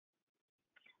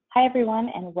Hi, everyone,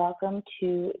 and welcome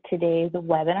to today's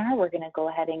webinar. We're going to go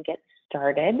ahead and get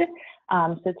started.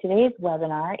 So today's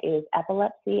webinar is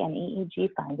Epilepsy and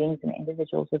EEG Findings in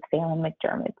Individuals with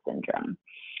Phelan-McDermid Syndrome.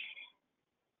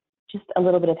 Just a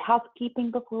little bit of housekeeping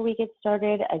before we get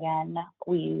started. Again,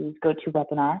 we use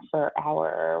GoToWebinar for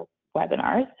our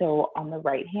webinars. So on the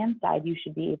right-hand side, you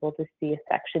should be able to see a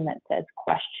section that says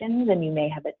questions, and you may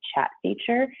have a chat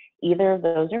feature. Either of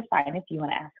those are fine if you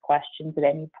want to ask questions at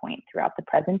any point throughout the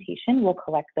presentation. We'll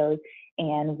collect those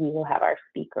and we will have our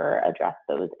speaker address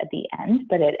those at the end.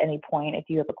 But at any point, if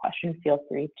you have a question, feel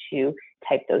free to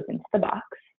type those into the box.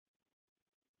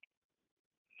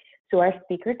 So our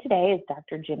speaker today is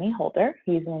Dr. Jimmy Holder.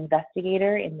 He's an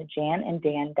investigator in the Jan and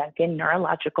Dan Duncan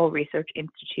Neurological Research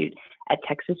Institute at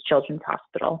Texas Children's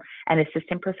Hospital and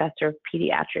assistant professor of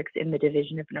pediatrics in the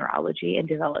Division of Neurology and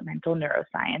Developmental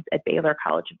Neuroscience at Baylor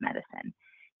College of Medicine.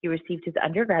 He received his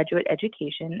undergraduate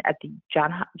education at the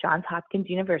Johns Hopkins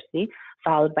University,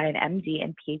 followed by an MD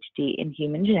and PhD in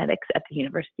human genetics at the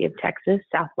University of Texas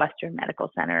Southwestern Medical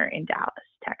Center in Dallas,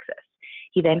 Texas.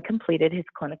 He then completed his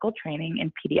clinical training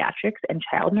in pediatrics and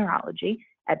child neurology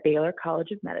at Baylor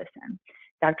College of Medicine.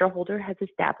 Dr. Holder has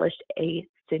established a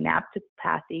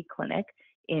synaptopathy clinic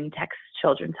in Texas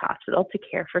Children's Hospital to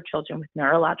care for children with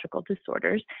neurological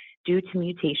disorders due to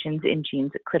mutations in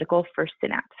genes critical for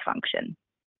synapse function.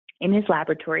 In his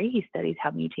laboratory, he studies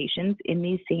how mutations in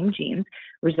these same genes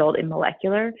result in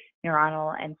molecular,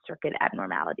 neuronal, and circuit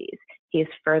abnormalities. He is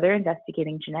further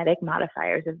investigating genetic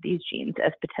modifiers of these genes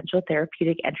as potential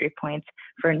therapeutic entry points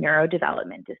for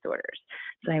neurodevelopment disorders.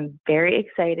 So I'm very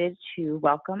excited to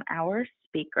welcome our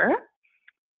speaker.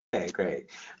 Okay,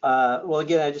 great. Well,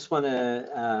 again, I just want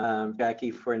to, Jackie,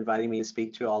 for inviting me to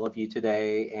speak to all of you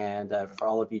today and for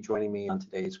all of you joining me on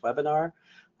today's webinar.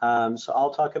 So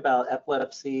I'll talk about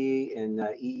epilepsy and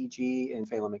EEG and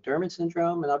Phelan-McDermid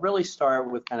Syndrome, and I'll really start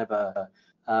with kind of a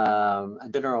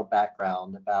general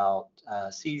background about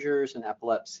seizures and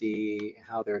epilepsy,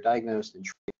 how they're diagnosed and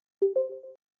treated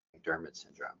with McDermid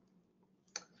syndrome.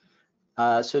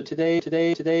 So today,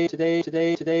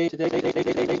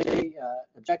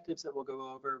 objectives that we'll go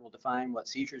over, we'll define what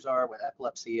seizures are, what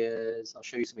epilepsy is. I'll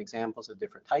show you some examples of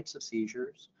different types of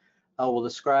seizures. We'll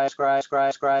describe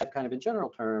kind of in general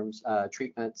terms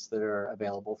treatments that are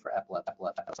available for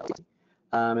epilepsy.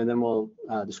 And then we'll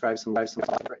describe some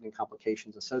life-threatening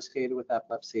complications associated with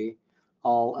epilepsy.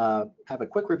 I'll have a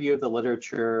quick review of the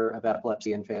literature of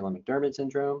epilepsy and Phelan-McDermid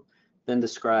syndrome, then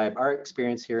describe our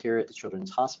experience here at the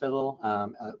Children's Hospital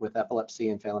with epilepsy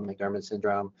and Phelan-McDermid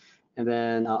syndrome. And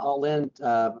then I'll end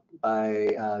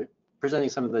by presenting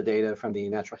some of the data from the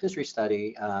natural history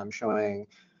study showing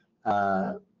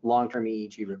long-term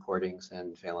EEG recordings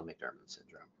and Phelan-McDermid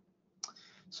syndrome.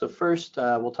 So first,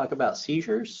 we'll talk about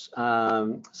seizures.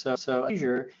 So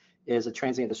seizure is a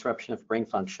transient disruption of brain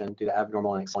function due to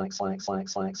abnormal and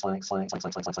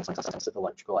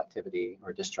electrical activity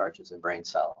or discharges in brain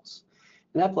cells.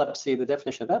 In epilepsy, the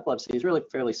definition of epilepsy is really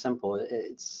fairly simple.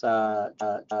 It's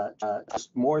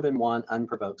just more than one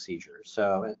unprovoked seizure.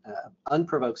 So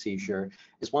unprovoked seizure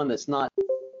is one that's not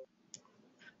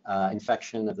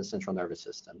infection of the central nervous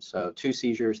system. So two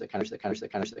seizures that come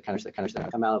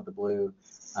out of the blue,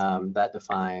 that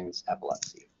defines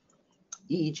epilepsy.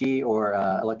 EEG, or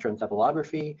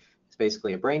electroencephalography, is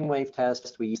basically a brainwave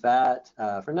test. We use that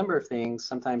for a number of things.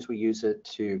 Sometimes we use it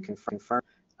to confirm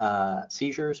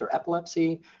seizures or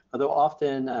epilepsy, although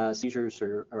often seizures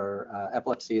or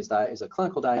epilepsy is a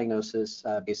clinical diagnosis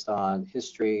based on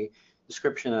history,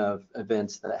 description of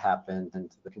events that happened,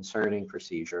 and the concerning for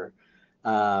seizure.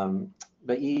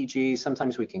 But EEG,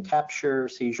 sometimes we can capture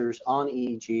seizures on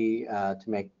EEG to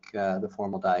make the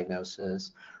formal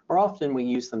diagnosis, or often we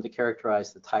use them to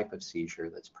characterize the type of seizure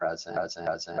that's present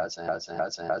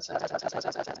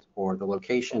or the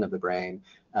location of the brain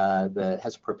that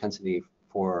has propensity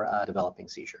for developing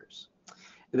seizures.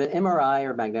 And then MRI,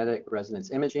 or magnetic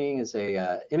resonance imaging, is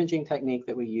a imaging technique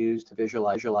that we use to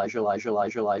visualize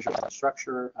the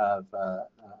structure of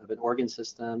an organ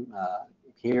system.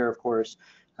 Here, of course,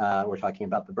 we're talking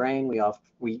about the brain.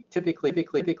 We typically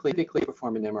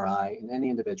perform an MRI in any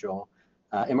individual,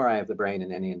 MRI of the brain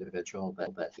in any individual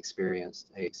that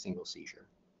experienced a single seizure.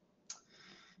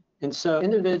 And so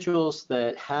individuals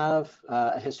that have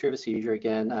a history of a seizure,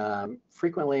 again,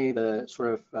 frequently the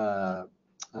sort of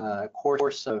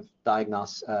course of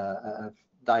diagnosing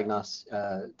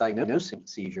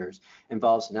seizures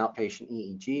involves an outpatient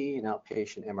EEG, an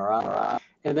outpatient MRI,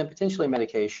 and then potentially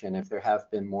medication if there have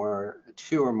been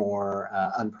two or more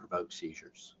unprovoked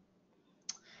seizures.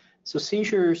 So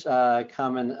seizures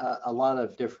come in a lot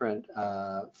of different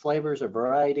flavors or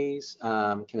varieties.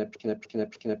 Can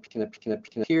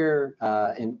appear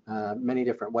in many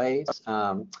different ways.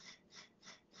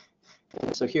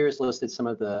 So here's listed some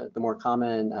of the more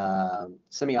common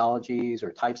semiologies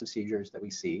or types of seizures that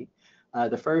we see.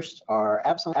 The first are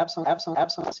absent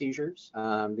seizures.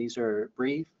 These are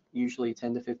brief, usually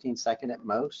 10 to 15 second at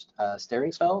most,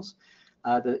 staring spells.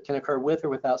 That can occur with or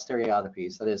without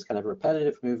stereotypies, that is kind of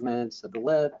repetitive movements of the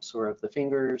lips or of the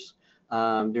fingers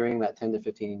during that 10 to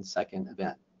 15 second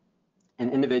event.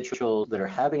 And individuals that are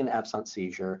having an absent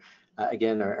seizure,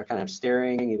 again, are kind of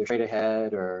staring either straight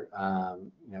ahead or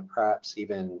perhaps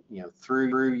even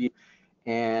through you,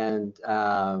 and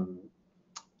are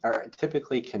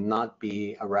typically cannot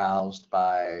be aroused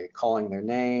by calling their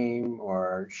name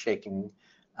or shaking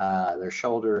their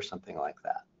shoulder or something like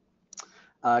that.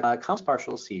 Complex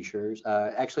partial seizures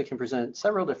actually can present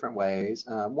several different ways.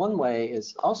 One way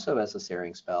is also as a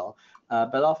staring spell,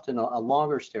 but often a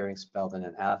longer staring spell than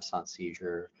an absent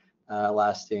seizure,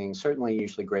 lasting certainly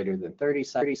usually greater than 30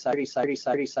 seconds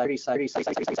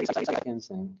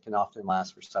and can often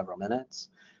last for several minutes.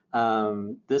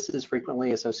 This is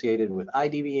frequently associated with eye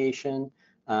deviation.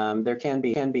 There can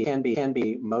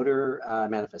be motor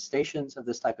manifestations of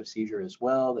this type of seizure as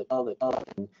well that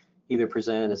can either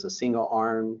present as a single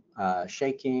arm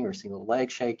shaking or single leg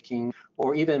shaking,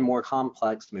 or even more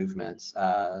complex movements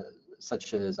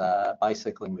such as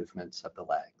bicycling movements of the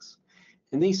legs.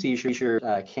 And these seizures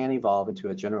can evolve into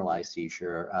a generalized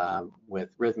seizure with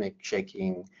rhythmic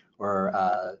shaking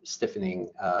or stiffening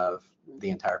of the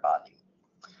entire body.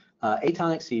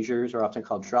 Atonic seizures are often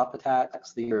called drop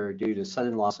attacks. These are due to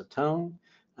sudden loss of tone,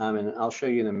 and I'll show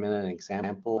you in a minute an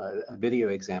example, a video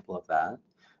example of that.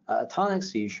 A tonic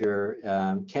seizure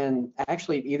can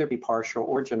actually either be partial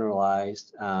or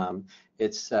generalized.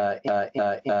 It's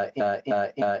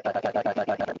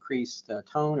increased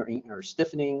tone or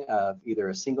stiffening of either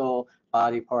a single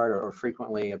body part or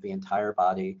frequently of the entire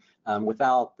body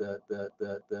without the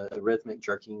rhythmic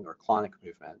jerking or clonic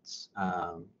movements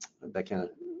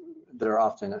that are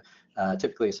often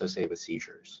typically associated with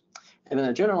seizures. And then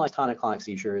a generalized tonic-clonic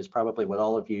seizure is probably what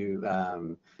all of you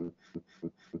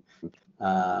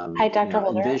Hi, Dr.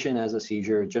 Holder. envision as a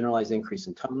seizure, generalized increase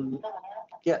in tone.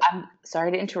 Yeah. I'm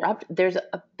sorry to interrupt. There's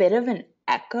a bit of an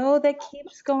echo that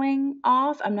keeps going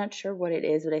off. I'm not sure what it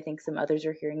is, but I think some others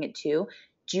are hearing it too.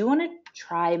 Do you want to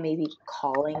try maybe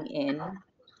calling in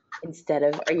instead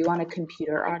of, are you on a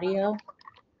computer audio?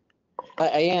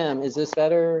 I am. Is this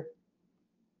better?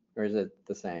 Or is it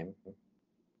the same?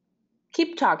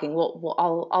 Keep talking.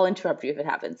 I'll interrupt you if it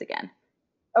happens again.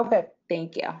 Okay.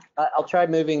 Thank you. I'll try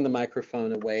moving the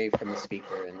microphone away from the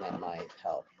speaker, and that might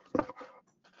help.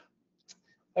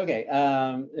 Okay.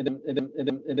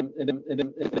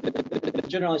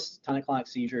 Generalized tonic-clonic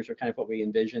seizures are kind of what we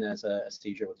envision as a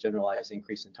seizure with generalized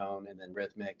increase in tone and then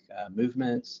rhythmic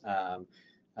movements,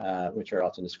 which are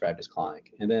often described as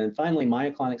clonic. And then finally,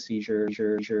 myoclonic seizures.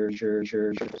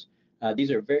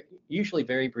 These are usually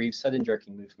very brief, sudden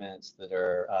jerking movements that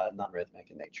are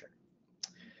non-rhythmic in nature.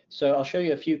 So I'll show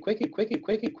you a few quick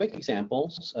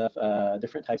examples of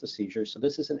different types of seizures. So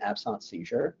this is an absent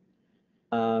seizure.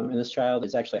 And this child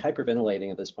is actually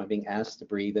hyperventilating at this point, being asked to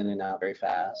breathe in and out very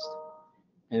fast.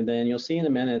 And then you'll see in a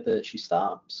minute that she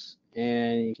stops,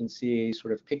 and you can see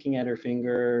sort of picking at her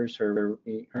fingers, her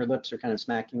lips are kind of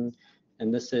smacking,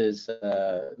 and this is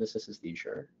a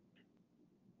seizure.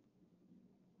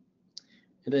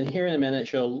 And then here in a minute,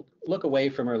 she'll look away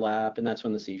from her lap, and that's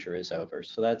when the seizure is over.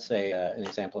 So that's an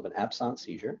example of an absent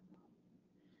seizure.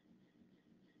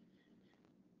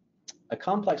 A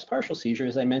complex partial seizure,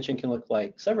 as I mentioned, can look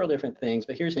like several different things,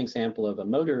 but here's an example of a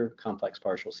motor complex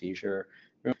partial seizure,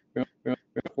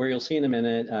 where you'll see in a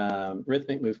minute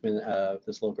rhythmic movement of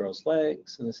this little girl's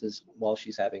legs, and this is while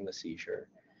she's having the seizure.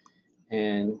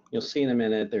 And you'll see in a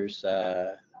minute there's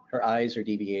her eyes are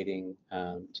deviating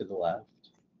to the left.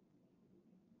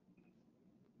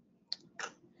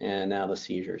 And now the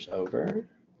seizure's over.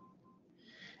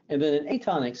 And then an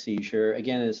atonic seizure,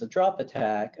 again, is a drop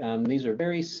attack. These are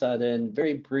very sudden,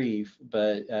 very brief,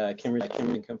 but can result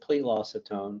in complete loss of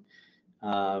tone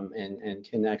and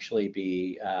can actually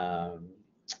be,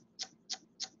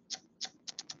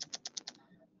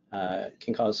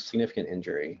 can cause significant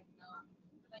injury.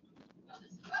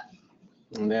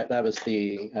 And that was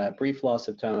the brief loss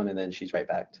of tone, and then she's right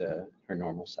back to her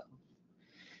normal self.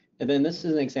 And then this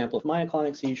is an example of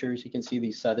myoclonic seizures. You can see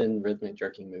these sudden rhythmic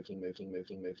jerking, moving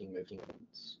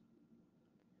movements.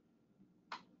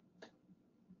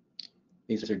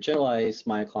 These are generalized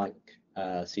myoclonic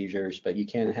seizures, but you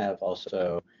can have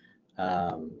also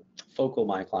focal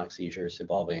myoclonic seizures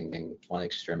involving one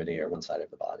extremity or one side of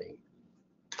the body.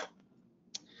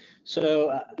 So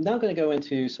I'm now going to go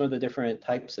into some of the different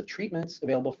types of treatments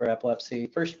available for epilepsy.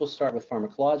 First, we'll start with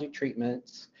pharmacologic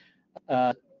treatments.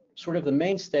 Sort of the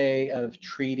mainstay of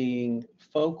treating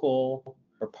focal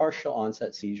or partial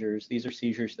onset seizures. These are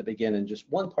seizures that begin in just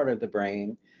one part of the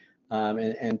brain,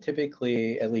 and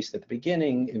typically, at least at the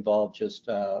beginning, involve just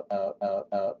one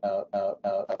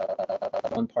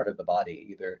part of the body,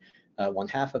 either one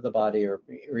half of the body or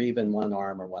even one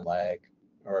arm or one leg,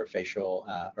 or facial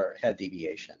or head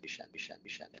deviation.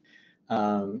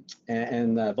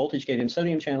 Voltage-gated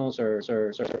sodium channels are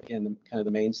again kind of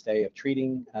the mainstay of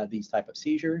treating these type of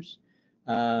seizures.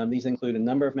 These include a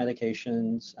number of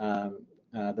medications.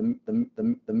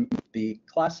 The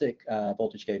classic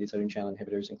voltage-gated sodium channel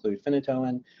inhibitors include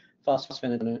phenytoin,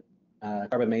 phosphophenytoin,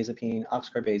 carbamazepine,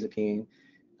 oxcarbazepine,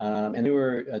 and a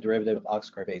newer derivative of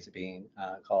oxcarbazepine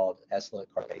called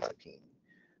eslicarbazepine.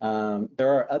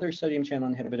 There are other sodium channel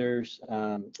inhibitors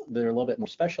that are a little bit more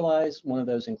specialized. One of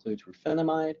those includes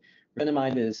rufinamide.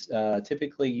 Rufinamide is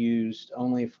typically used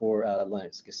only for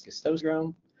Lennox-Gastaut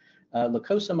syndrome.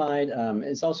 Lacosamide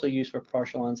is also used for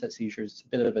partial onset seizures. It's a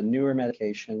bit of a newer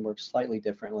medication, works slightly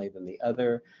differently than the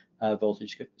other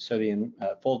voltage-gated sodium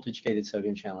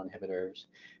channel inhibitors.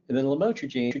 And then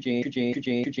lamotrigine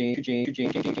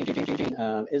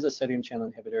is a sodium channel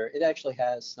inhibitor. It actually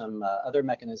has some other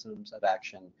mechanisms of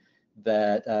action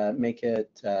that make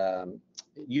it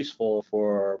useful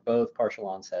for both partial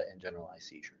onset and generalized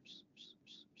seizures.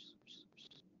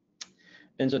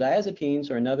 Benzodiazepines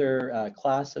are another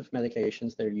class of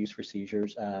medications that are used for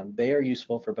seizures. They are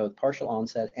useful for both partial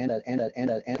onset and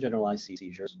generalized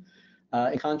seizures.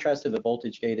 In contrast to the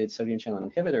voltage-gated sodium channel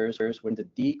inhibitors, when to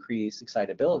decrease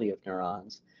excitability of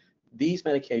neurons, these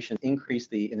medications increase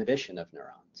the inhibition of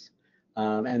neurons.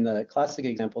 And the classic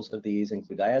examples of these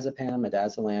include diazepam,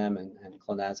 midazolam, and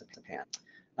clonazepam.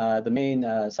 The main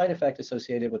side effect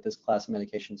associated with this class of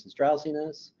medications is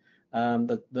drowsiness.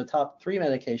 The top three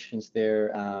medications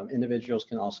there, individuals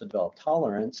can also develop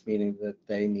tolerance, meaning that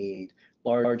they need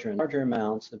larger and larger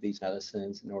amounts of these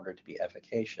medicines in order to be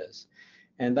efficacious.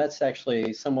 And that's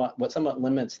actually somewhat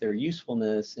limits their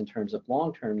usefulness in terms of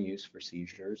long-term use for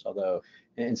seizures, although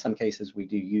in some cases we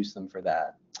do use them for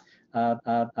that.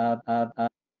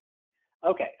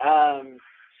 Okay,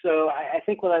 so I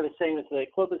think what I was saying was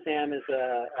that clobazam is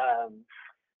a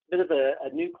bit of a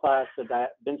new class of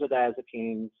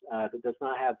benzodiazepines that does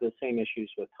not have the same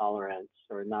issues with tolerance,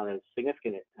 or not as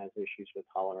significant as issues with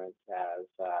tolerance as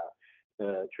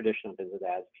the traditional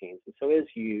benzodiazepines, and so is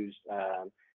used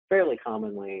fairly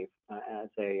commonly as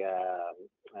a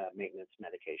maintenance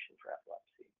medication for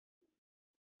epilepsy.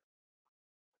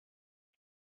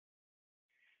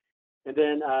 And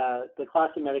then the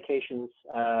class of medications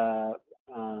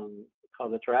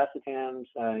called the toracetams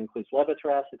includes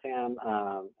levetiracetam,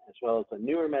 as well as a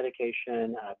newer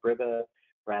medication,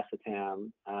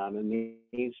 brivaracetam. And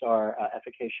these are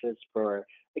efficacious for,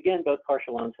 again, both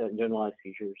partial onset and generalized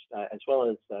seizures, as well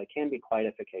as can be quite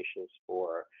efficacious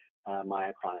for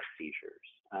myoclonic seizures.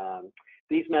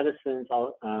 These medicines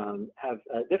all have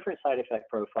a different side effect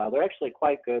profile. They're actually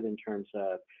quite good in terms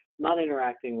of not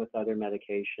interacting with other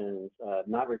medications,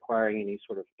 not requiring any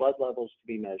sort of blood levels to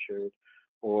be measured,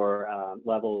 or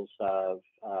levels of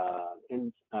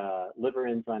liver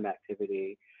enzyme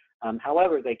activity.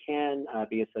 However, they can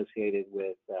be associated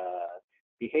with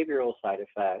behavioral side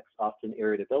effects, often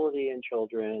irritability in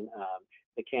children.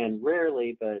 It can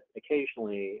rarely, but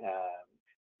occasionally,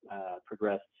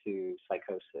 progress to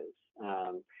psychosis.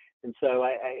 And so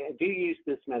I do use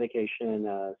this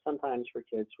medication sometimes for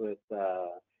kids with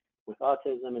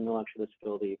autism and intellectual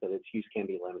disability, but its use can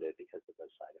be limited because of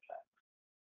those side effects.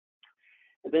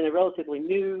 And then a relatively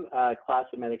new class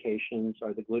of medications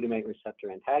are the glutamate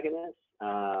receptor antagonists.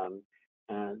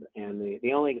 And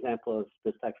the only example of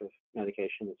this type of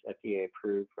medication that's FDA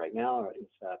approved right now is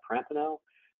perampanel.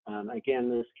 Again,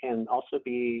 this can also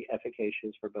be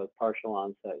efficacious for both partial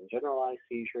onset and generalized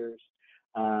seizures.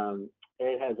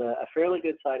 It has a fairly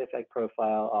good side effect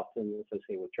profile, often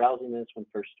associated with drowsiness when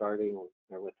first starting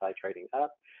or with titrating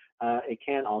up. It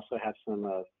can also have some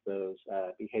of those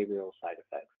behavioral side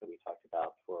effects that we talked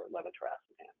about for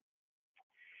levetiracetam.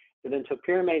 And then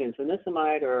topiramate and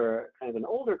zonisamide are kind of an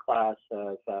older class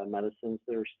of medicines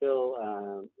that are still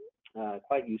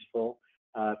quite useful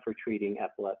for treating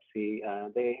epilepsy.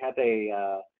 They have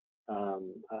a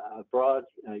broad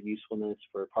usefulness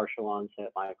for partial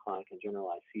onset myoclonic and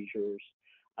generalized seizures.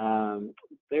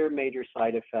 Their major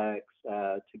side effects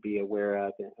to be aware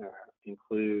of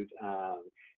include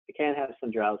it can have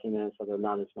some drowsiness, although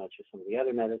not as much as some of the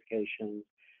other medications.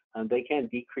 They can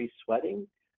decrease sweating,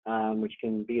 which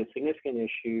can be a significant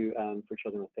issue for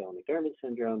children with Phelan-McDermid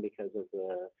syndrome because of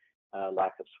the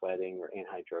lack of sweating or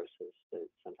anhidrosis that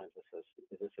sometimes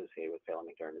is associated with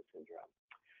Phelan-McDermid syndrome.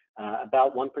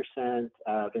 About 1%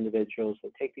 of individuals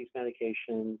that take these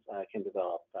medications can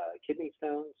develop kidney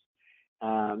stones,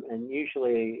 and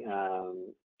usually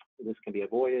this can be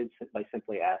avoided by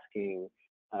simply asking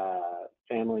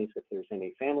families if there's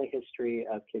any family history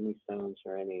of kidney stones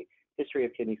or any history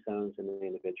of kidney stones in the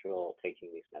individual taking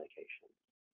these medications.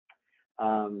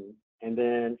 And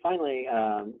then finally,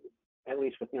 at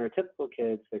least with neurotypical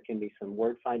kids, there can be some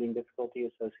word finding difficulty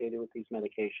associated with these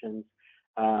medications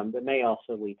that may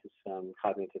also lead to some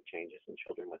cognitive changes in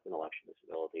children with intellectual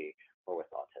disability or with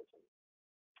autism.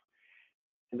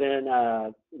 And then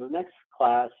the next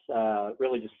class,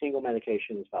 really just single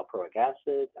medication, is valproic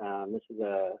acid. This is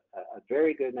a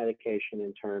very good medication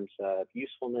in terms of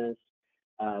usefulness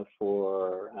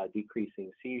for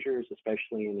decreasing seizures,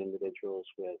 especially in individuals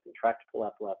with intractable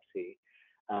epilepsy.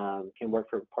 Can work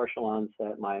for partial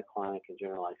onset myoclonic and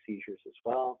generalized seizures as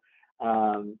well.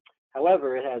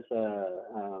 However, it has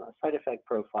a side effect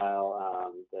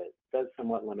profile that does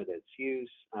somewhat limit its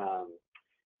use.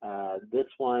 This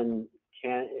one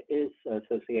is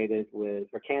associated with,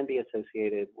 or can be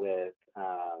associated with,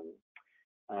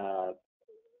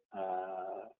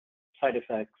 side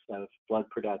effects of blood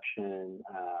production,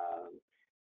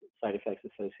 side effects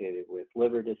associated with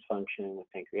liver dysfunction, with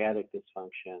pancreatic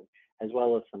dysfunction, as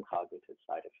well as some cognitive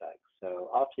side effects. So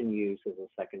often used as a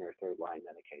second or third line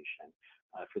medication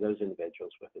for those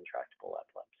individuals with intractable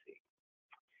epilepsy.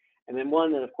 And then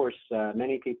one that, of course,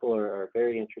 many people are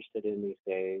very interested in these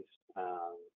days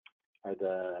are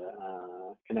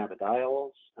the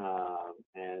cannabidiols.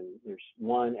 And there's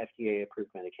one FDA-approved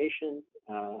medication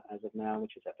as of now,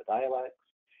 which is Epidiolex.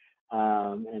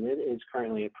 And it is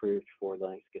currently approved for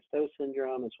Lennox-Gastaut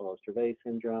syndrome as well as Dravet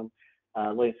syndrome.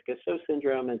 Lennox-Gastaut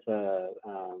syndrome is a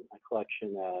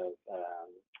collection of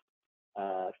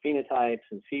phenotypes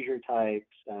and seizure types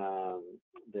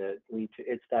that lead to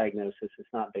its diagnosis.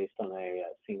 It's not based on a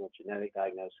single genetic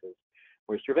diagnosis,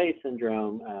 whereas Dravet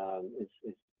syndrome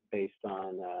is based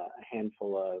on a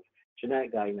handful of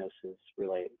genetic diagnoses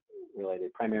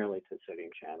related primarily to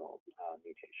sodium channel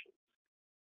mutations.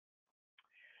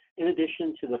 In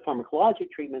addition to the pharmacologic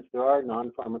treatments, there are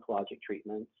non-pharmacologic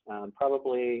treatments.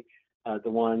 Probably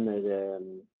the one that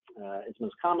is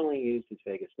most commonly used is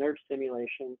vagus nerve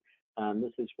stimulation.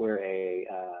 This is where a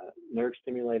nerve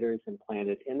stimulator is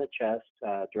implanted in the chest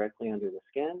directly under the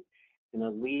skin. And a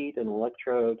lead, an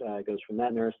electrode, goes from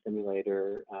that nerve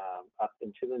stimulator up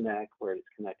into the neck where it's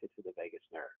connected to the vagus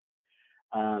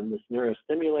nerve. This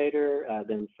neurostimulator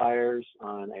then fires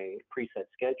on a preset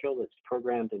schedule that's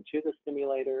programmed into the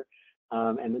stimulator.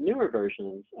 And the newer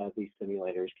versions of these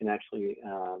stimulators can actually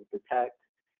detect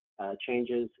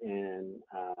changes in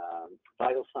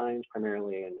vital signs,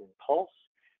 primarily in pulse,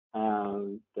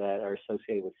 that are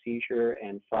associated with seizure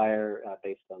and fire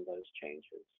based on those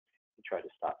changes to try to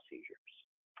stop seizures.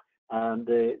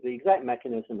 The exact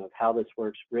mechanism of how this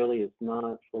works really is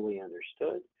not fully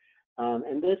understood.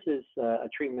 And this is a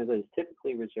treatment that is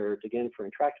typically reserved, again, for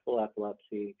intractable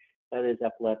epilepsy. That is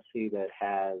epilepsy that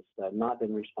has not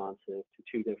been responsive to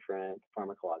two different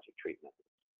pharmacologic treatments.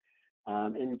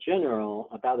 In general,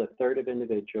 about a third of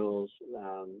individuals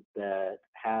that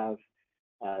have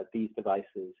these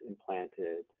devices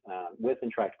implanted with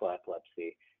intractable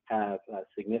epilepsy have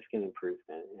significant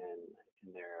improvement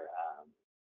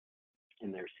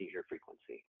in their seizure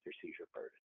frequency, their seizure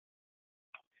burden.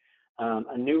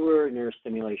 A newer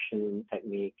neurostimulation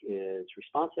technique is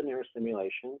responsive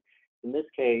neurostimulation. In this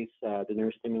case, the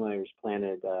neurostimulator is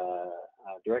planted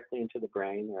directly into the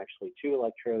brain. There are actually two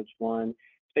electrodes. One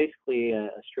is basically a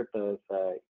strip of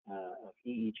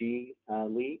EEG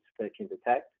leads that can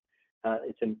detect.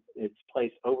 It's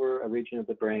placed over a region of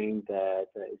the brain that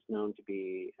is known to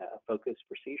be a focus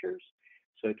for seizures.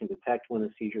 So it can detect when a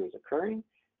seizure is occurring.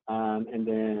 And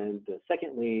then the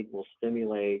second lead will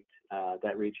stimulate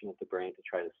that region of the brain to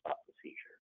try to stop the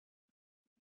seizure.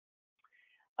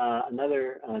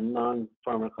 Another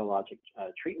non-pharmacologic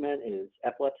treatment is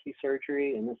epilepsy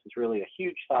surgery, and this is really a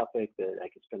huge topic that I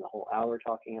could spend a whole hour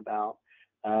talking about.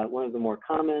 One of the more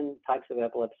common types of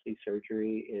epilepsy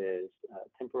surgery is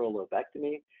temporal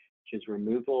lobectomy, which is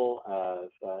removal of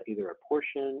either a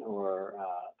portion or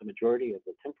the majority of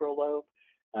the temporal lobe.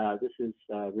 This is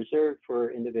reserved for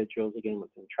individuals, again,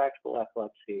 with intractable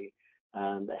epilepsy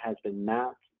that has been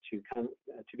mapped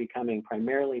to be coming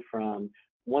primarily from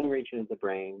one region of the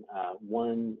brain,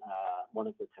 one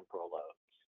of the temporal lobes.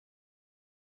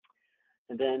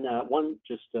 And then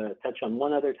just to touch on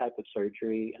one other type of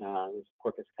surgery is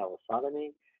corpus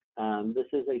callosotomy. This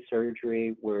is a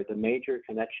surgery where the major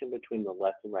connection between the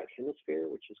left and right hemisphere,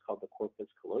 which is called the corpus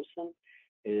callosum,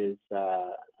 is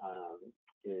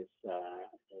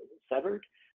severed.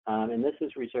 And this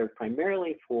is reserved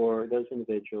primarily for those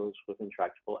individuals with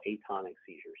intractable atonic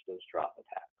seizures, those drop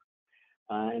attacks.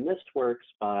 And this works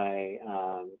by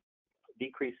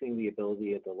decreasing the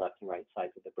ability of the left and right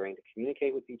sides of the brain to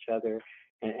communicate with each other,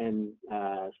 and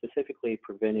specifically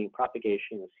preventing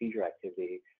propagation of seizure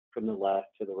activity from the left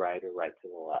to the right or right to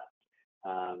the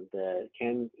left. That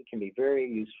can be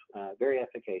very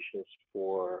efficacious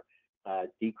for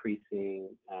decreasing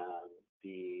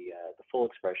the full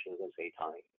expression of those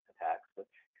atonic attacks, the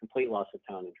complete loss of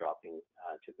tone and dropping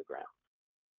to the ground.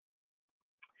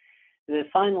 And then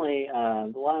finally,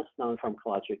 the last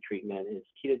non-pharmacologic treatment is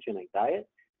ketogenic diet.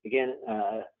 Again,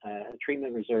 a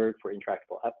treatment reserved for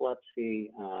intractable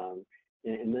epilepsy.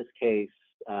 In this case,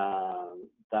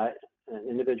 an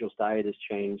individual's diet is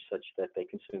changed such that they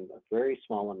consume a very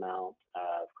small amount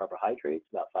of carbohydrates,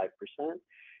 about 5%.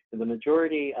 And the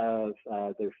majority of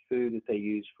their food that they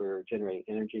use for generating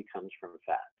energy comes from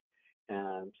fat.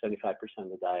 75% of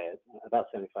the diet, about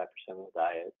 75% of the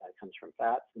diet comes from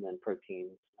fats, and then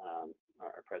proteins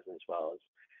are present as well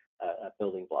as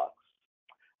building blocks.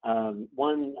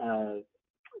 One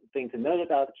thing to note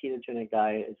about the ketogenic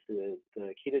diet is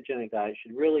the ketogenic diet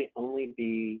should really only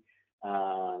be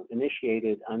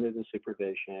initiated under the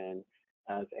supervision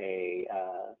of a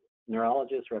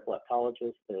neurologist or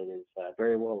epileptologist that is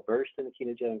very well versed in the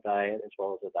ketogenic diet, as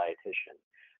well as a dietitian.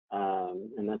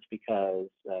 And that's because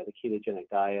the ketogenic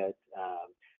diet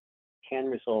can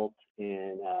result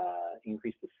in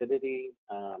increased acidity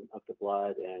of the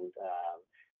blood, and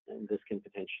this can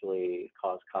potentially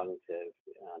cause cognitive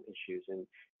issues and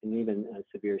even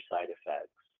severe side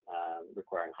effects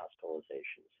requiring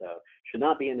hospitalization. So should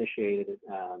not be initiated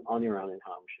on your own at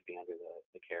home, should be under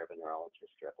the care of a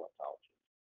neurologist or epileptologist.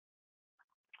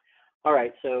 All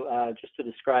right, so just to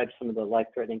describe some of the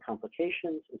life-threatening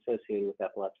complications associated with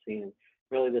epilepsy, and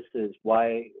really this is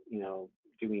why,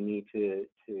 do we need to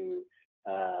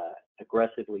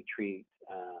aggressively treat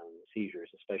seizures,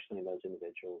 especially in those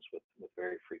individuals with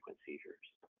very frequent seizures.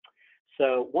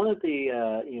 So one of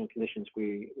the conditions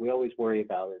we always worry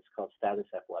about is called status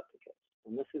epilepticus,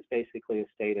 and this is basically a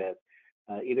state of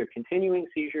either continuing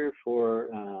seizure for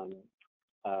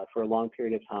a long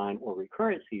period of time, or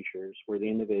recurrent seizures where the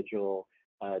individual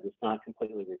does not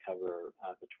completely recover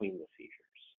between the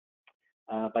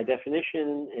seizures. By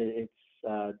definition, it's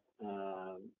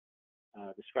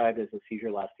described as a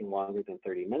seizure lasting longer than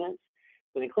 30 minutes.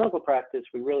 But in clinical practice,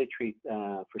 we really treat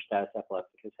for status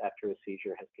epilepticus after a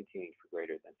seizure has continued for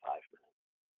greater than 5 minutes.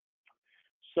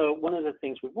 So one of the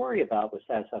things we worry about with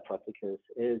status epilepticus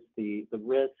is the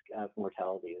risk of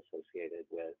mortality associated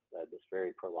with this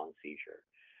very prolonged seizure.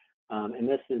 And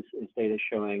this is data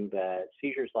showing that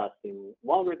seizures lasting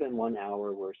longer than 1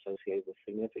 hour were associated with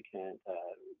significant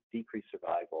decreased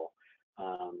survival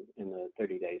in the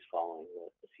 30 days following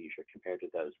the seizure compared to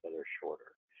those that are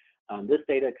shorter. This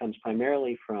data comes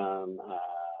primarily from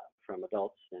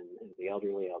adults and the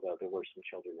elderly, although there were some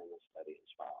children in this study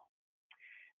as well.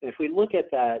 And if we look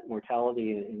at that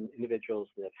mortality in individuals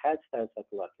that have had status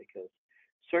epilepticus,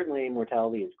 certainly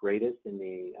mortality is greatest in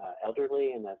the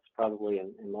elderly, and that's probably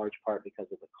in large part because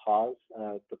of the cause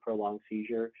of the prolonged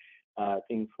seizure.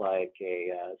 Things like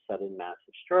a sudden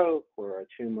massive stroke or a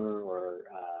tumor or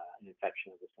an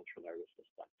infection of the central nervous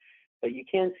system. But you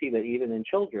can see that even in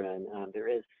children, there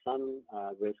is some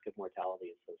risk of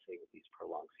mortality associated with these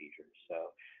prolonged seizures.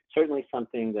 So certainly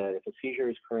something that if a seizure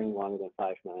is occurring longer than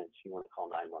 5 minutes, you want to call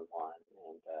 911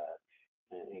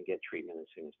 and get treatment as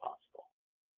soon as possible.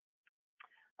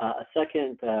 A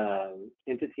second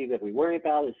entity that we worry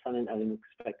about is sudden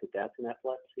unexpected death in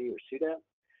epilepsy, or SUDEP.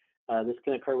 This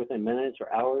can occur within minutes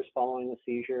or hours following a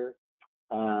seizure.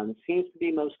 Seems to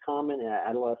be most common in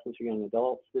adolescents or young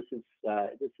adults. This is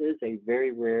a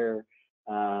very rare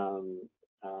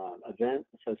event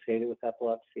associated with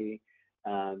epilepsy.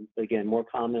 But again, more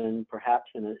common perhaps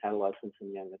in adolescents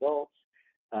and young adults.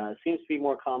 Seems to be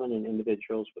more common in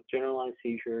individuals with generalized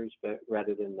seizures, but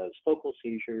rather than those focal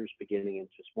seizures beginning in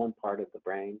just one part of the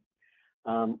brain.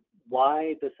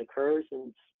 Why this occurs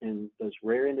in those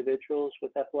rare individuals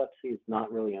with epilepsy is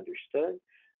not really understood.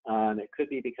 It could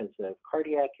be because of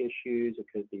cardiac issues. It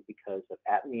could be because of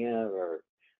apnea or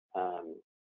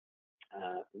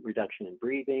reduction in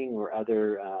breathing or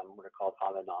other what are called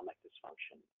autonomic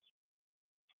dysfunctions.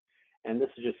 And this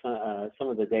is just some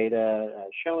of the data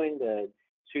showing that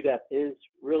SUDEP is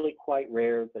really quite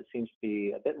rare, but seems to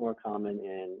be a bit more common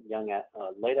in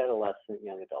late adolescent,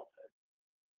 young adulthood.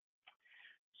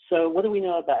 So what do we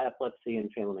know about epilepsy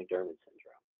and Phelan-McDermid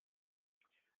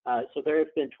syndrome? So there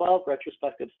have been 12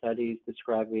 retrospective studies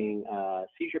describing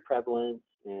seizure prevalence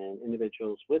in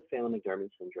individuals with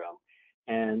Phelan-McDermid syndrome.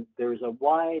 And there's a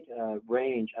wide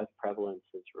range of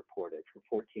prevalences reported, from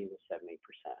 14 to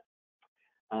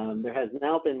 70%. There has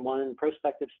now been one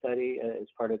prospective study as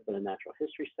part of the natural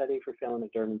history study for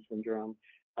Phelan-McDermid syndrome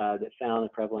that found a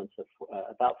prevalence of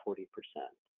about 40%.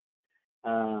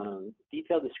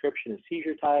 Detailed description of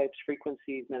seizure types,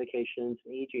 frequencies, medications,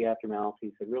 and EEG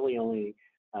abnormalities have really only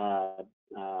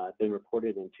been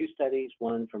reported in 2 studies,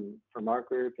 one from our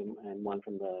group and one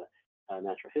from the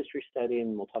natural history study,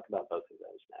 and we'll talk about both of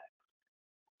those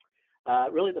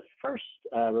next. Really the first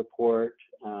report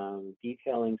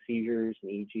detailing seizures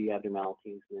and EEG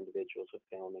abnormalities in individuals with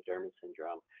Phelan-McDermid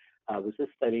syndrome was this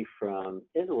study from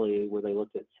Italy, where they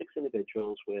looked at 6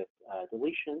 individuals with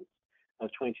deletions of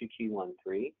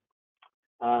 22q13.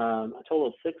 A total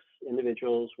of 6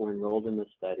 individuals were enrolled in the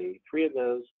study. 3 of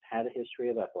those had a history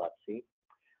of epilepsy.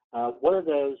 One of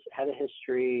those had a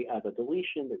history of a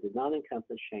deletion that did not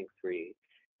encompass SHANK3.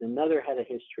 Another had a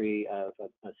history of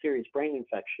a serious brain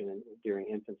infection during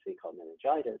infancy called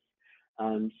meningitis.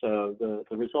 So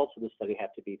the results of the study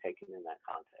have to be taken in that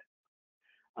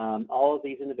context. All of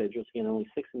these individuals, again, only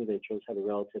 6 individuals, had a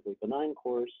relatively benign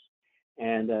course,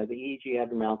 and the EEG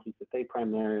abnormalities that they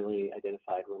primarily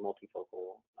identified were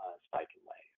multifocal spike and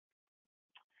wave.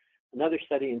 Another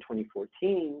study in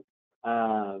 2014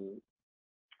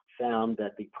 found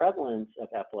that the prevalence of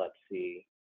epilepsy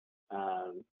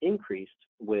increased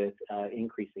with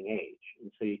increasing age.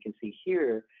 And so you can see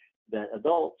here that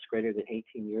adults greater than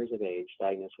 18 years of age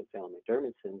diagnosed with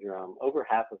Phelan-McDermid syndrome, over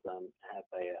half of them have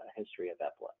a history of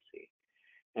epilepsy.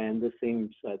 And this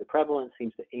seems, the prevalence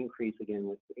seems to increase again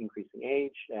with increasing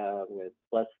age, with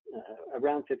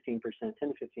around 15%, 10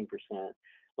 to 15%,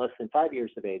 less than 5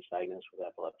 years of age diagnosed with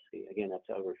epilepsy, again up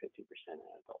to over 50% in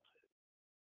adulthood.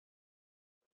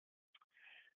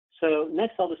 So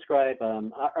next I'll describe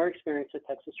our experience at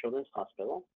Texas Children's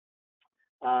Hospital.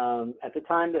 At the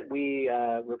time that we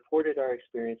reported our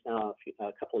experience now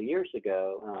a couple of years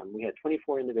ago, we had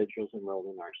 24 individuals enrolled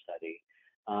in our study.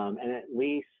 And at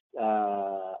least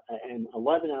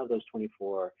 11 out of those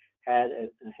 24 had a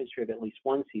history of at least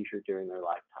one seizure during their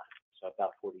lifetime. So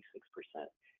about 46%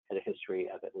 had a history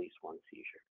of at least one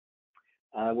seizure.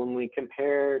 When we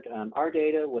compared our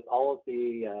data with all of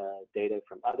the data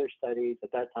from other studies,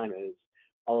 at that time it was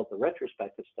all of the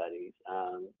retrospective studies,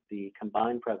 the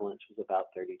combined prevalence was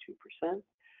about 32%.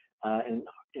 And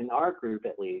in our group,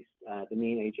 at least, the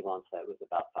mean age of onset was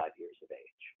about 5 years of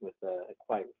age, with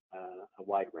quite a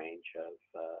wide range of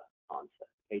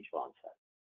age of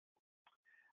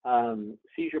onset.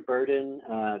 Seizure burden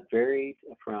varied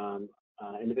from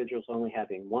individuals only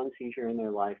having one seizure in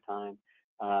their lifetime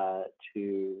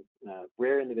to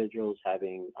rare individuals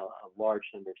having a large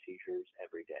number of seizures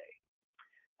every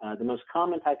day. The most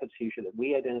common type of seizure that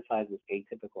we identified was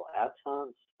atypical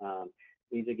absence.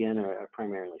 These again are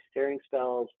primarily staring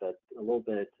spells, but a little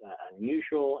bit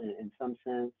unusual in some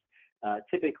sense,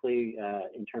 typically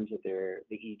in terms of the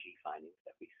EEG findings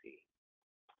that we see.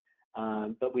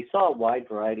 But we saw a wide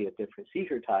variety of different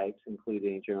seizure types,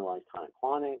 including generalized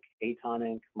tonic-clonic,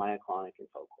 atonic, myoclonic, and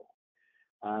focal.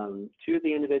 2 of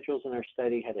the individuals in our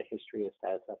study had a history of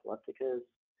status epilepticus,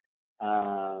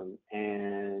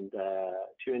 and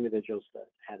 2 individuals that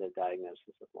had a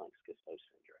diagnosis of Lennox-Gastaut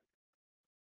syndrome.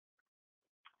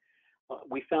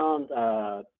 We found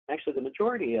actually the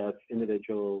majority of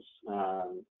individuals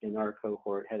in our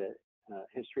cohort had a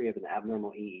history of an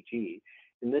abnormal EEG,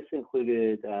 and this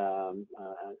included a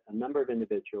number of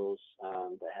individuals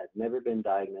that had never been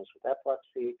diagnosed with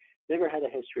epilepsy, never had a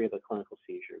history of a clinical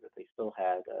seizure, but they still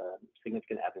had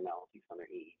significant abnormalities on their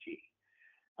EEG.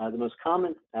 The most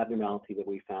common abnormality that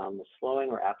we found was slowing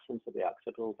or absence of the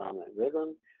occipital dominant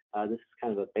rhythm. This is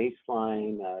kind of a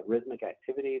baseline rhythmic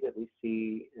activity that we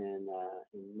see in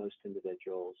most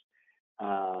individuals,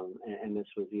 and this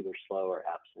was either slow or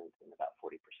absent in about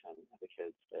 40% of the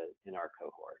kids in our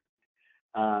cohort.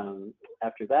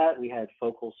 After that, we had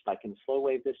focal spike and slow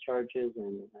wave discharges,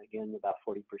 and again about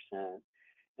 40%,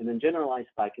 and then generalized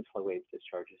spike and slow wave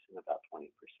discharges in about 20%.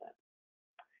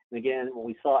 And again,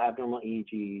 we saw abnormal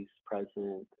EEGs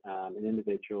present in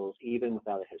individuals even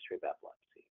without a history of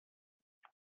epilepsy.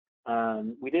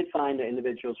 We did find that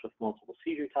individuals with multiple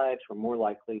seizure types were more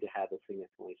likely to have a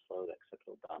significantly slowed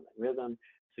occipital dominant rhythm,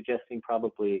 suggesting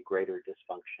probably greater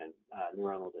dysfunction,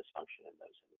 neuronal dysfunction in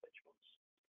those individuals.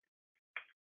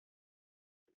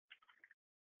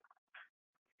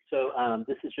 So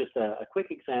this is just a quick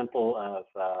example of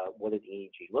what an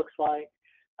EEG looks like.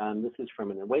 This is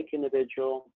from an awake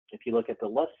individual. If you look at the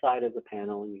left side of the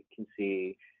panel, you can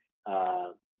see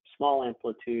small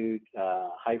amplitude,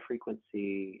 high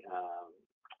frequency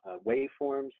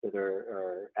waveforms that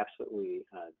are absolutely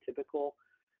typical.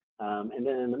 And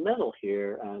then in the middle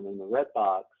here, in the red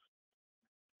box,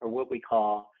 are what we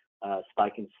call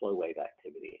spike and slow wave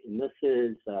activity. And this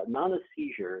is not a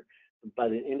seizure,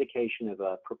 but an indication of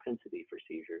a propensity for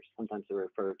seizures. Sometimes they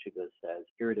refer to this as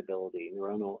irritability,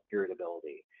 neuronal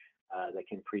irritability that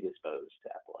can predispose to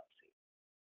epilepsy.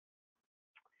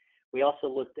 We also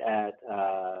looked at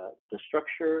the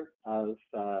structure of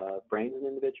brains in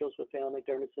individuals with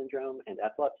Phelan-McDermid syndrome and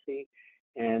epilepsy,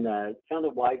 and found a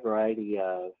wide variety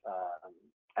of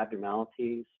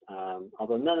abnormalities,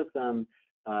 although none of them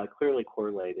clearly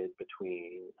correlated with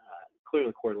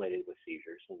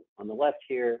seizures. And on the left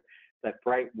here, that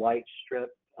bright white strip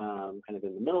kind of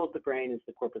in the middle of the brain is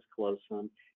the corpus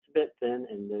callosum. It's a bit thin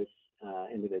in this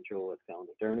individual with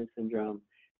Phelan-McDermid syndrome.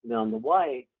 And on the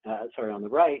right,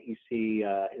 you see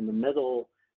in the middle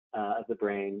of the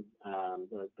brain,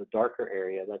 the darker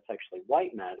area, that's actually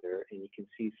white matter, and you can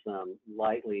see some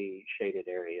lightly shaded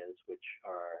areas, which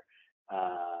are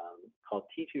called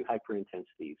T2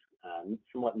 hyperintensities,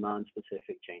 somewhat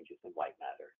non-specific changes in white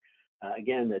matter.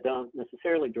 Again, that don't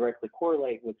necessarily directly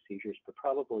correlate with seizures, but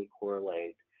probably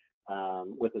correlate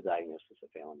with the diagnosis of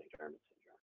Phelan-McDermid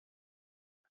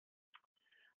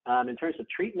syndrome. In terms of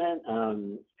treatment,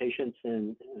 patients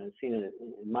seen in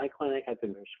my clinic have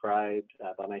been prescribed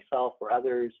by myself or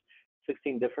others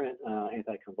 16 different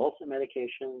anticonvulsant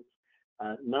medications.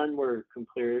 None were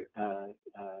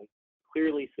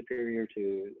clearly superior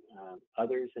to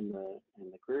others in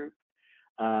the group.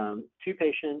 2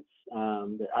 patients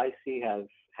that I see have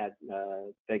had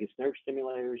vagus nerve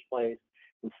stimulators placed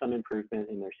and some improvement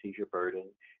in their seizure burden.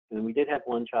 And then we did have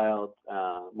one child,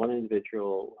 one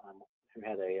individual who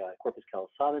had a corpus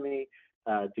callosotomy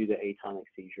due to atonic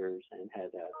seizures and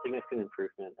had a significant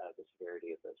improvement of the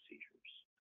severity of those seizures.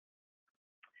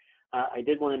 I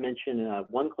did want to mention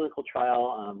one clinical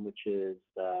trial, which is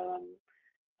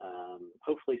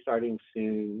hopefully starting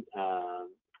soon,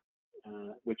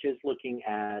 which is looking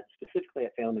at specifically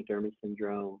at Phelan-McDermid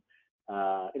syndrome,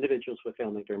 individuals with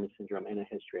Phelan-McDermid syndrome and a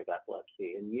history of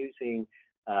epilepsy, and using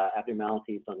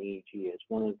abnormalities on EEG as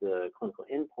one of the clinical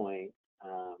endpoints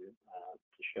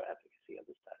to show efficacy of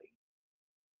the study.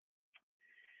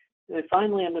 And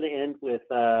finally, I'm going to end with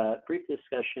a brief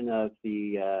discussion of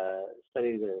the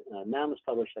study that now was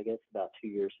published, I guess, about 2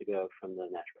 years ago from the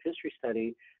natural history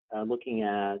study, looking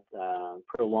at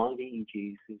prolonged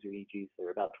EEGs. These are EEGs that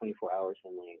are about 24 hours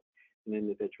in length in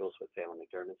individuals with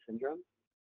Phelan-McDermid syndrome.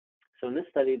 So in this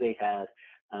study, they had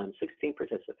 16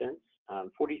 participants.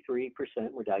 43%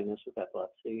 were diagnosed with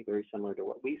epilepsy, very similar to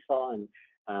what we saw and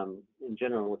in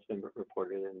general what's been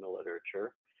reported in the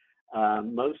literature.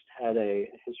 Most had a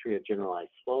history of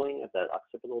generalized slowing of that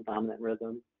occipital dominant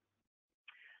rhythm.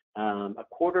 A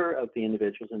quarter of the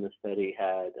individuals in the study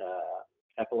had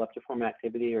epileptiform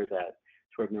activity, or that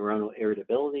sort of neuronal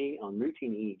irritability on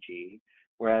routine EEG,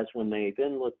 whereas when they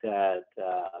then looked at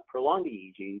prolonged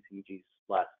EEGs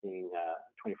lasting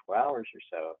 24 hours or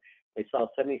so, they saw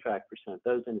 75% of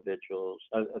those individuals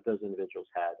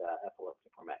had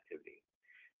epileptiform activity.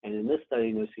 And in this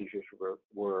study, no seizures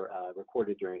were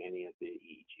recorded during any of the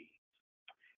EEGs.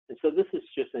 And so this is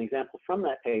just an example from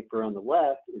that paper. On the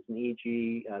left is an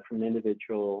EEG from an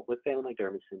individual with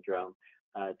Phelan-McDermid syndrome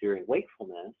during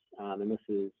wakefulness. And this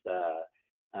is the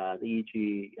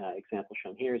EEG example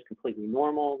shown here is completely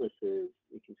normal. This is,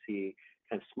 you can see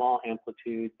kind of small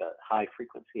amplitude but high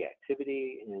frequency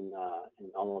activity in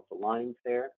all of the lines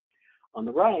there. On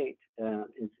the right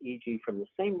is EEG from the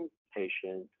same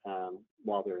patient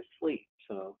while they're asleep.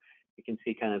 So you can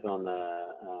see kind of on the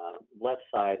left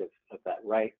side of that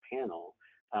right panel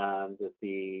that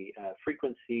the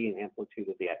frequency and amplitude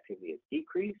of the activity is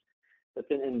decreased. But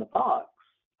then in the box,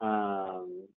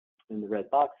 in the red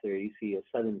box there, you see a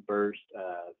sudden burst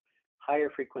of higher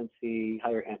frequency,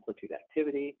 higher amplitude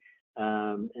activity.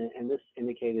 And this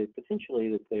indicated potentially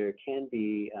that there can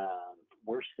be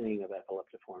worsening of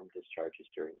epileptiform discharges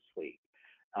during sleep.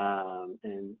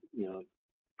 And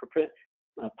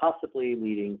possibly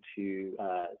leading to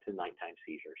nighttime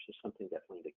seizures. So something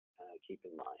definitely to keep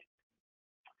in mind.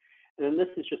 And then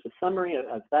this is just a summary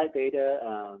of that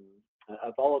data,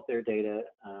 of all of their data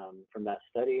from that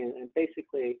study. And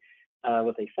basically,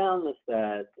 what they found was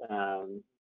that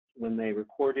when they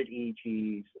recorded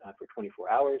EEGs for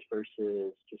 24 hours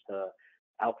versus just a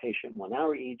outpatient 1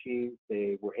 hour EEG,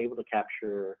 they were able to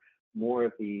capture more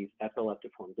of these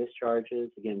epileptiform discharges.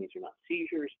 Again, these are not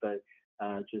seizures, but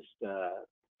just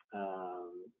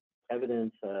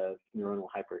evidence of neuronal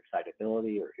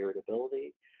hyperexcitability or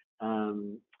irritability.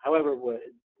 However,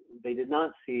 they did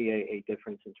not see a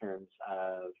difference in terms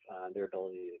of their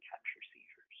ability to capture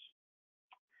seizures.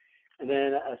 And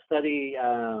then a study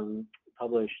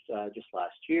published just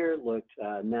last year looked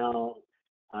now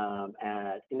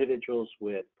at individuals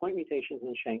with point mutations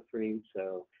in SHANK3.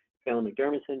 So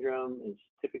Phelan-McDermid Syndrome is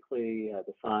typically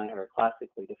defined or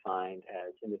classically defined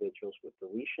as individuals with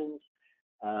deletions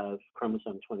of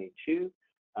chromosome 22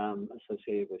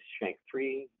 associated with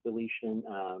SHANK3 deletion,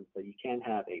 but you can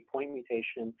have a point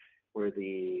mutation where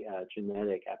the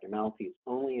genetic abnormality is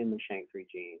only in the SHANK3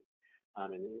 gene.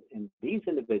 And in these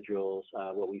individuals,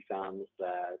 what we found is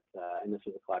that, and this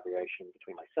was a collaboration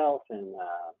between myself and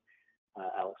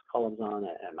Alex Colobzon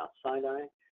at Mount Sinai,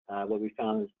 what we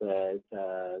found is that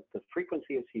the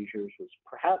frequency of seizures was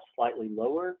perhaps slightly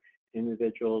lower in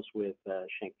individuals with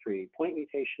SHANK3 point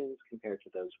mutations compared to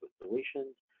those with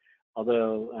deletions.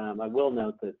 Although I will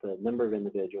note that the number of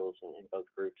individuals in both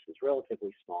groups is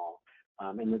relatively small,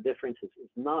 and the difference is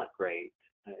not great.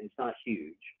 It's not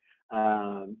huge.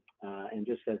 And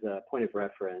just as a point of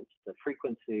reference, the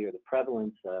frequency or the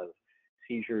prevalence of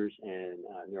seizures in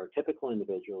neurotypical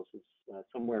individuals is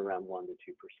somewhere around 1 to 2%.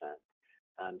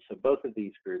 So both of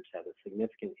these groups have a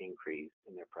significant increase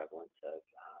in their prevalence of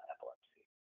epilepsy.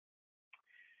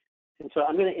 And so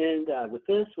I'm going to end with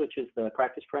this, which is the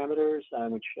practice parameters,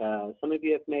 which some of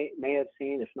you may have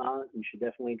seen. If not, you should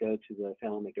definitely go to the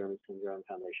Phelan-McDermid Syndrome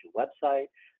Foundation website,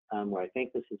 where I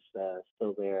think this is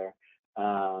still there,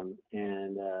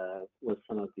 and with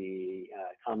some of the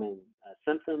common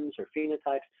symptoms or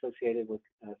phenotypes associated with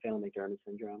Phelan-McDermid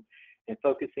Syndrome. And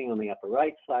focusing on the upper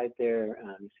right side there,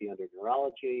 you see under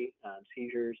neurology,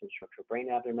 seizures and structural brain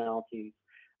abnormalities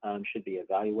should be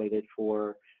evaluated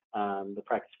for. The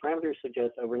practice parameters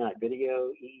suggest overnight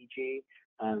video EEG.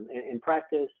 In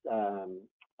practice,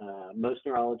 most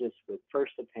neurologists would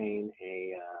first obtain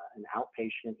an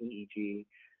outpatient EEG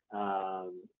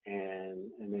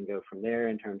and then go from there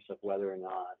in terms of whether or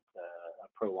not a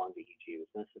prolonged EEG was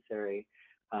necessary.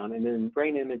 And then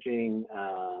brain imaging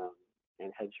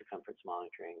and head circumference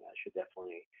monitoring should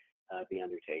definitely be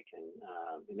undertaken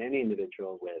in any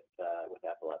individual with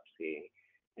epilepsy.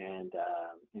 And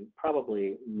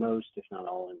probably most, if not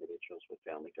all, individuals with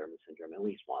Phelan-McDermid Syndrome, at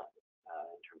least one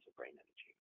in terms of brain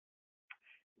imaging.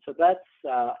 So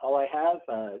that's all I have.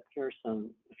 Here are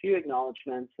a few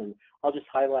acknowledgments, and I'll just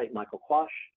highlight Michael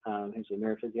Quash, who's a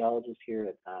neurophysiologist here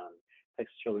at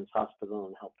Texas Children's Hospital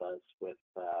and helped us with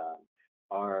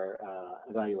our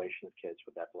evaluation of kids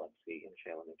with epilepsy and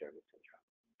Phelan-McDermid Syndrome.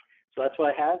 So that's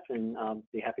what I have, and I'll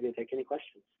be happy to take any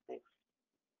questions. Thanks.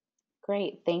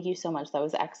 Great. Thank you so much. That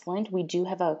was excellent. We do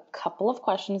have a couple of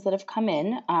questions that have come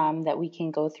in that we can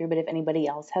go through, but if anybody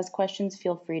else has questions,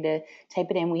 feel free to type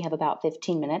it in. We have about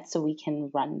 15 minutes, so we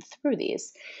can run through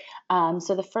these.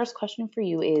 So the first question for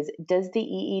you is, does the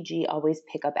EEG always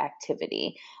pick up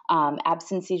activity?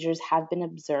 Absent seizures have been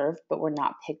observed, but were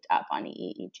not picked up on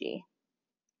EEG.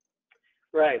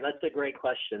 Right, that's a great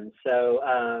question.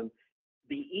 So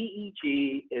the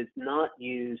EEG is not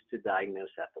used to diagnose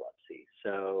epilepsy.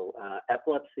 So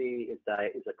epilepsy is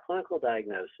a clinical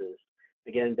diagnosis,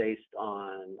 again, based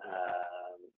on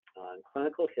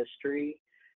clinical history,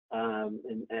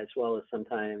 and as well as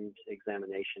sometimes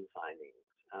examination findings.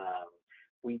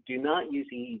 We do not use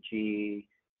EEG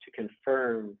to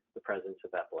confirm the presence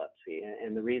of epilepsy.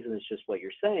 And the reason is just what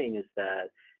you're saying is that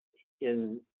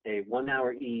in a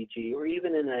 1-hour EEG or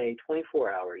even in a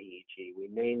 24-hour EEG, we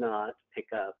may not pick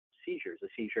up seizures. A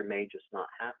seizure may just not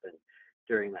happen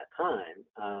during that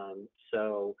time.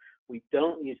 So we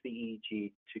don't use the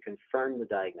EEG to confirm the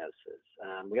diagnosis.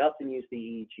 We often use the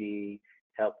EEG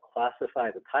to help classify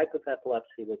the type of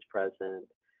epilepsy that's present.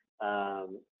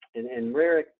 In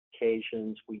rare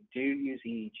occasions, we do use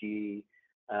EEG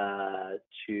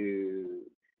to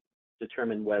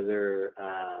determine whether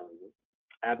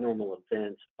abnormal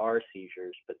events are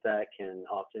seizures, but that can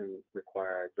often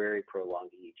require very prolonged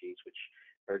EEGs, which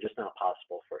are just not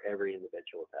possible for every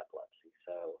individual with epilepsy.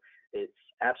 So it's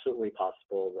absolutely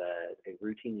possible that a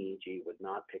routine EEG would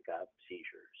not pick up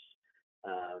seizures.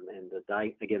 And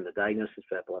again, the diagnosis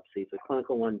of epilepsy is a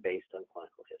clinical one based on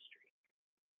clinical history.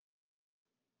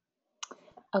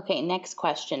 Okay, next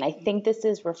question. I think this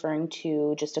is referring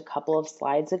to just a couple of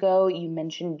slides ago. You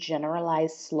mentioned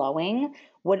generalized slowing.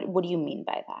 What do you mean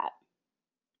by that?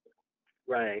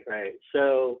 Right.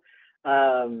 So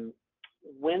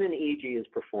when an EEG is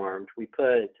performed, we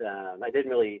put, I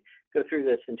didn't really go through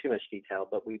this in too much detail,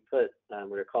 but we put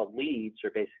what are called leads,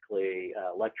 or basically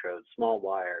electrodes, small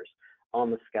wires, on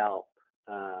the scalp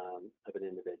of an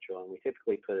individual. And we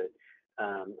typically put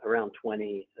around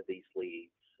 20 of these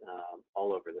leads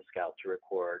all over the scalp to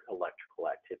record electrical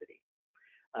activity.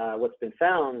 What's been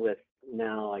found with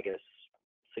now, I guess,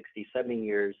 60, 70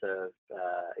 years of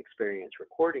experience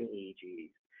recording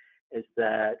EEGs is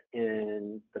that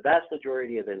in the vast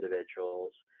majority of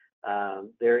individuals,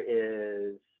 there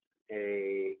is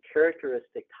a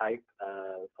characteristic type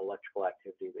of electrical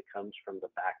activity that comes from the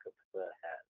back of the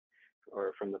head,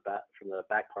 or from the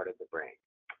back part of the brain.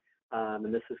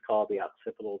 And this is called the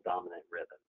occipital dominant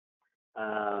rhythm.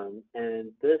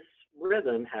 And this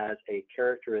rhythm has a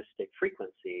characteristic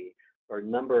frequency or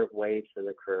number of waves that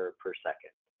occur per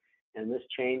second. And this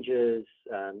changes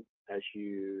as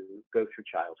you go through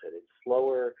childhood. It's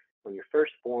slower when you're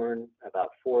first born, about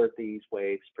 4 of these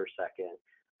waves per second,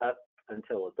 up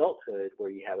until adulthood, where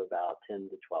you have about 10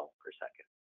 to 12 per second.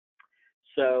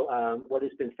 So what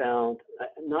has been found,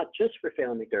 not just for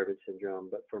Phelan-McDermid syndrome,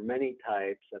 but for many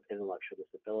types of intellectual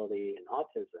disability and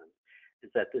autism, is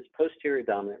that this posterior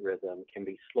dominant rhythm can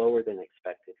be slower than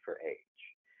expected for age.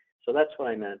 So that's what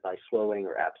I meant by slowing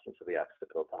or absence of the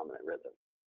occipital dominant rhythm.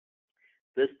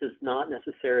 This does not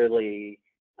necessarily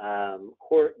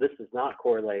this does not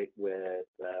correlate with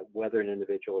whether an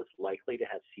individual is likely to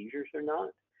have seizures or not.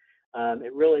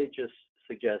 It really just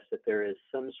suggests that there is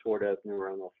some sort of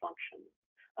neuronal dysfunction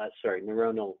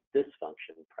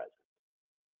present.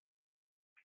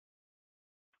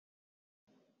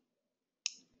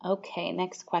 Okay,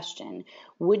 next question.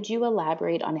 Would you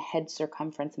elaborate on head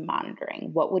circumference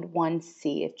monitoring? What would one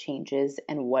see if changes,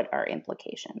 and what are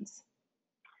implications?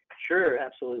 Sure,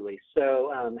 absolutely.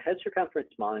 So head circumference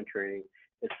monitoring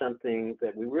is something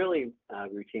that we really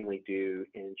routinely do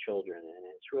in children, and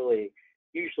it's really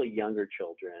usually younger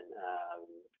children,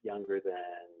 younger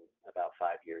than about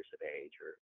 5 years of age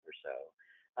or so.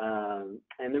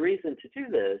 And the reason to do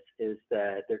this is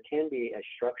that there can be a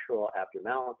structural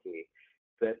abnormality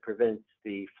that prevents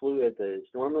the fluid that is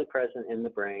normally present in the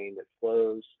brain that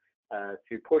flows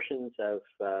through portions of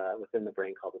within the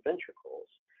brain called the ventricles.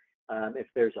 If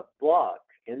there's a block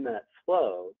in that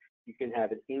flow, you can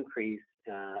have an increase,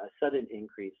 a sudden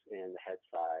increase in the head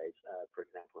size, for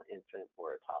example, an infant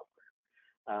or a toddler.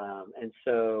 And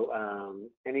so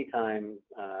anytime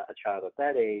a child of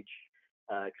that age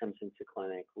comes into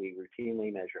clinic, we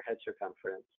routinely measure head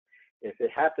circumference. If it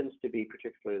happens to be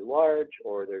particularly large,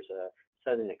 or there's a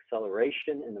sudden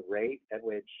acceleration in the rate at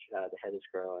which the head is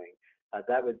growing,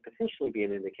 that would potentially be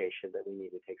an indication that we need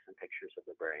to take some pictures of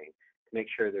the brain to make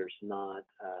sure there's not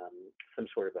some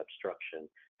sort of obstruction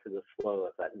to the flow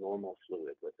of that normal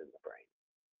fluid within the brain.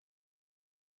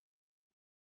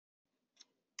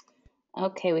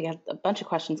 Okay, we have a bunch of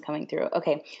questions coming through.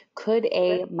 Okay, could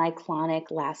a myoclonic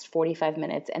last 45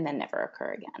 minutes and then never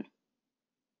occur again?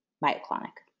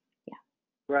 Myoclonic, yeah.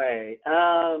 Right.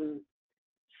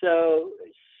 So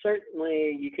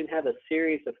certainly you can have a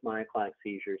series of myoclonic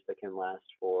seizures that can last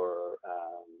for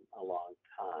a long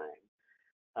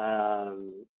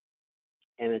time.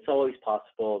 And it's always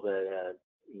possible that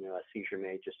a seizure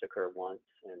may just occur once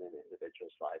in an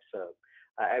individual's life. So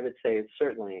I would say it's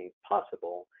certainly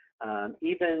possible.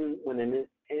 Even when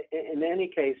in any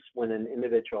case, when an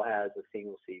individual has a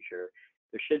single seizure,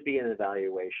 there should be an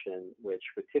evaluation, which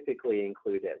would typically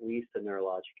include at least a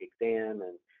neurologic exam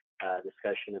and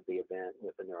discussion of the event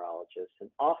with a neurologist, and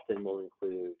often will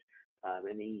include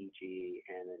an EEG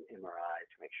and an MRI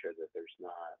to make sure that there's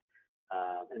not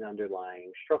an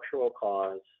underlying structural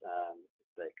cause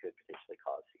that could potentially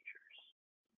cause seizures.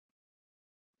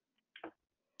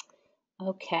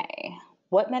 Okay.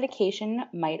 What medication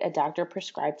might a doctor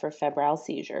prescribe for febrile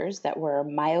seizures that were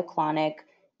myoclonic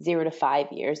 0 to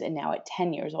 5 years and now at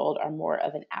 10 years old are more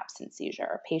of an absent seizure?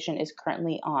 Our patient is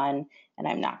currently on, and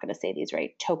I'm not going to say these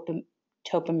right,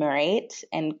 topiramate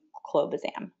and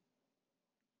clobazam.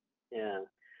 Yeah.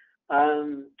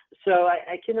 So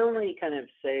I can only kind of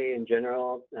say in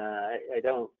general, I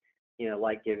don't,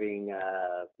 like giving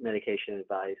medication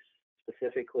advice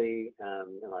specifically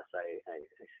unless I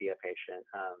see a patient.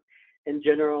 In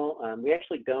general, we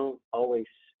actually don't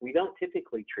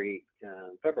typically treat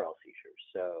febrile seizures.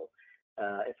 So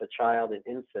if a child, an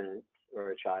infant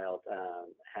or a child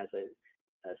has a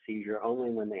seizure only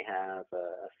when they have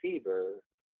a fever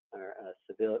or a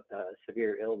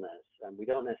severe illness, we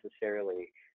don't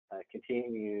necessarily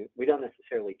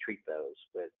treat those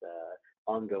with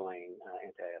ongoing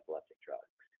anti-epileptic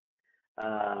drugs.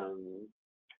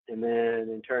 And then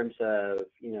in terms of,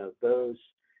 those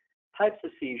types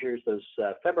of seizures, those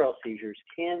febrile seizures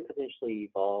can potentially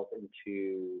evolve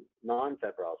into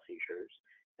non-febrile seizures,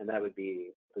 and that would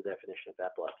be the definition of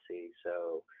epilepsy.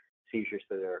 So seizures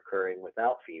that are occurring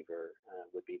without fever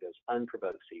would be those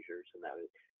unprovoked seizures, and that would,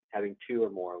 having two or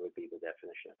more would be the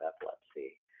definition of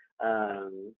epilepsy.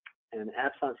 And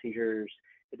absence seizures,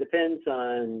 it depends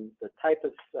on the type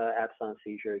of absence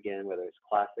seizure, again, whether it's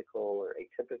classical or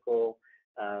atypical.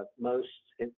 Most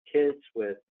kids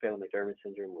with Phelan-McDermid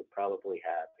syndrome would probably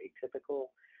have atypical,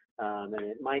 and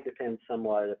it might depend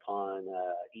somewhat upon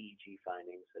EEG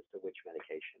findings as to which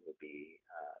medication would be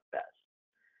best.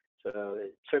 So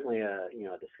it's certainly a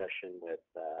discussion with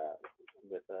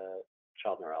a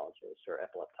child neurologist or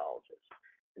epileptologist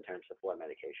in terms of what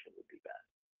medication would be best.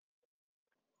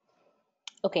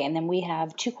 Okay, and then we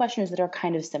have two questions that are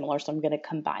kind of similar, so I'm going to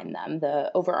combine them.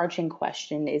 The overarching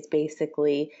question is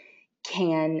basically,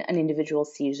 can an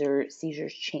individual's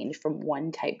seizures change from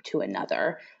one type to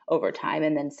another over time?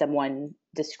 And then someone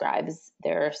describes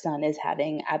their son as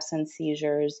having absence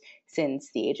seizures since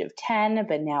the age of 10,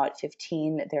 but now at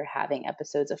 15, they're having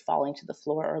episodes of falling to the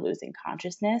floor or losing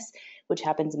consciousness, which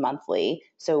happens monthly.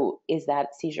 So is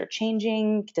that seizure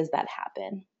changing? Does that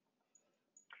happen?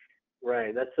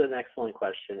 Right, that's an excellent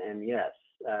question. And yes,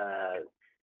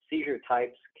 seizure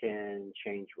types can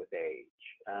change with age.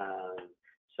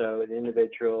 So an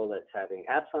individual that's having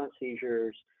absence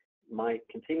seizures might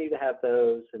continue to have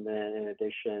those, and then in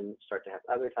addition start to have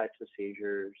other types of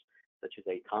seizures, such as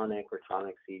atonic or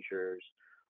tonic seizures,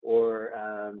 or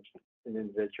an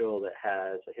individual that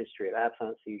has a history of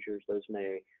absence seizures. Those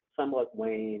may somewhat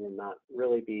wane and not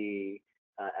really be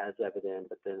as evident,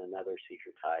 but then another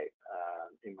seizure type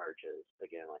emerges,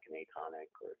 again, like an atonic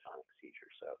or a tonic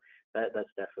seizure. So that's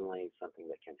definitely something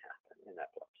that can happen in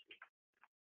epilepsy.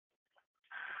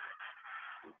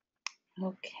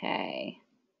 Okay.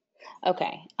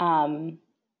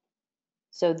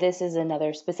 So this is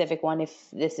another specific one. If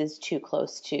this is too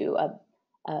close to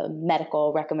a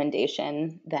medical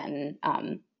recommendation, then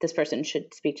this person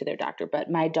should speak to their doctor.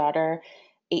 But my daughter,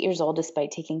 8 years old,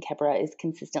 despite taking Keppra, is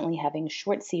consistently having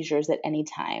short seizures at any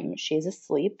time. She is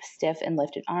asleep, stiff and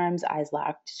lifted arms, eyes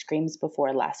locked, screams before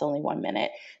it lasts only 1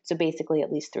 minute. So basically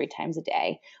at least 3 times a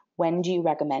day. When do you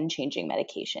recommend changing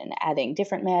medication, adding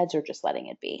different meds, or just letting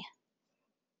it be?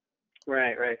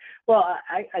 Right. Well,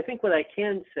 I think what I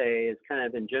can say is kind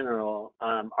of in general,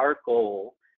 our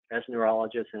goal as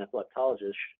neurologists and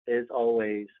epileptologists is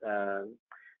always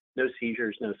no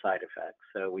seizures, no side effects.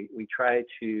 So we try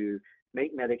to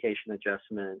make medication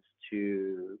adjustments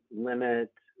to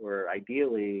limit or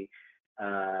ideally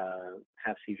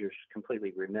have seizures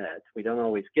completely remit. We don't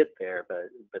always get there,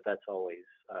 but that's always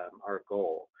our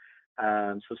goal.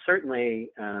 So certainly,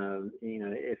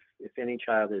 if any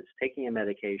child is taking a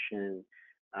medication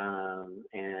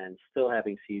and still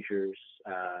having seizures,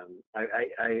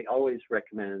 I always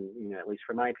recommend, at least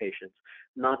for my patients,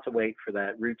 not to wait for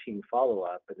that routine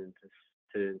follow-up, but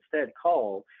to instead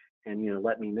call and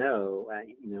let me know,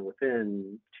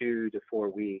 within 2 to 4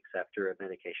 weeks after a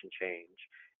medication change,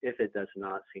 if it does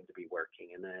not seem to be working.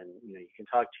 And then, you can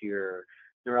talk to your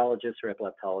neurologist or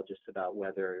epileptologist about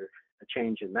whether a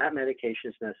change in that medication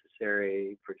is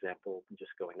necessary, for example,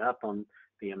 just going up on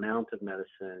the amount of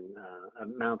medicine,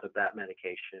 amount of that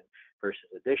medication versus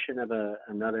addition of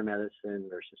another medicine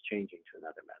versus changing to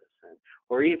another medicine,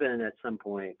 or even at some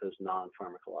point those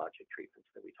non-pharmacologic treatments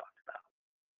that we talked about.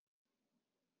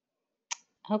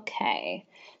 Okay,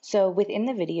 so within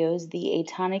the videos, the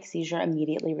atonic seizure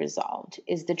immediately resolved.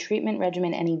 Is the treatment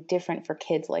regimen any different for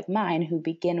kids like mine who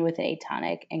begin with an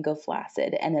atonic and go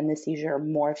flaccid, and then the seizure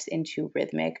morphs into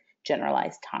rhythmic,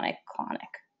 generalized tonic-clonic?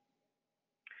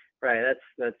 Right,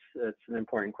 that's an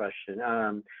important question.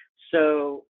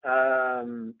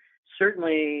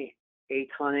 Certainly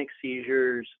atonic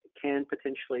seizures can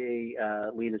potentially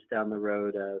lead us down the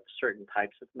road of certain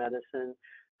types of medicine.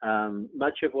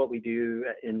 Much of what we do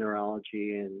in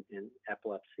neurology and in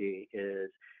epilepsy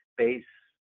is base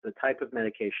the type of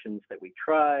medications that we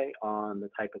try on the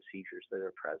type of seizures that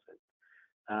are present.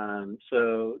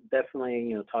 So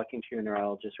definitely, talking to your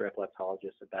neurologist or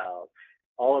epileptologist about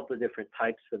all of the different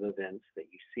types of events that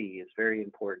you see is very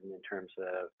important in terms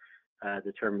of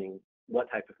determining what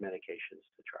type of medications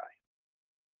to try.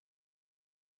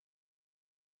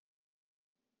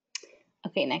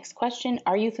 Okay, next question.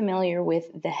 Are you familiar with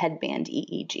the headband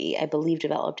EEG? I believe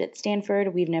developed at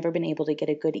Stanford. We've never been able to get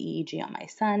a good EEG on my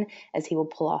son as he will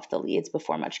pull off the leads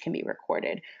before much can be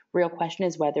recorded. Real question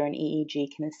is whether an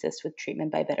EEG can assist with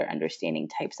treatment by better understanding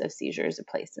types of seizures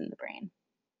placed in the brain.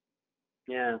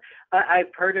 Yeah,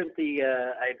 I've heard of the,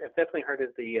 I've definitely heard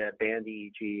of the band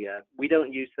EEG. We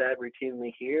don't use that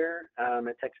routinely here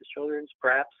at Texas Children's.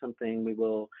 Perhaps something we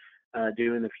will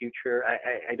do in the future.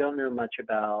 I don't know much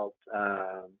about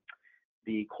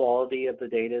the quality of the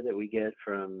data that we get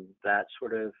from that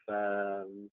sort of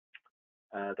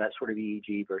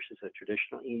EEG versus a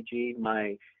traditional EEG.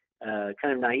 My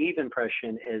kind of naive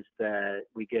impression is that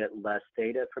we get less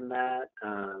data from that,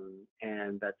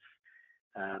 and that's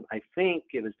I think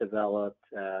it was developed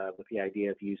with the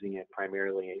idea of using it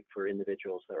primarily for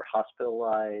individuals that are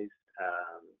hospitalized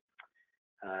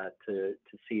to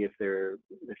see if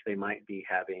they might be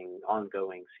having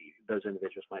ongoing seizures. Those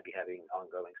individuals might be having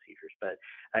ongoing seizures. But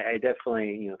I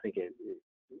definitely think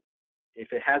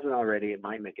if it hasn't already, it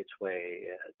might make its way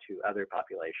to other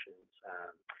populations.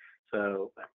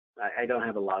 So I don't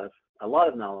have a lot of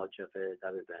knowledge of it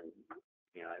other than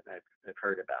I've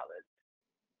heard about it.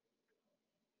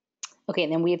 Okay,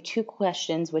 and then we have two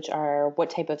questions, which are, what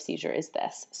type of seizure is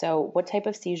this? So what type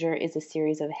of seizure is a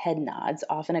series of head nods,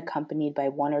 often accompanied by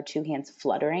one or two hands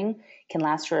fluttering, can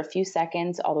last for a few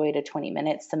seconds all the way to 20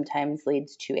 minutes, sometimes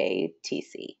leads to a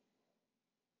TC?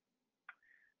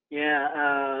 Yeah,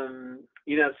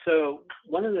 so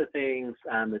one of the things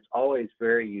that's always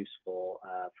very useful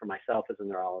for myself as a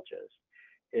neurologist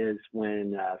is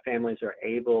when families are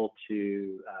able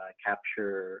to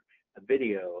capture a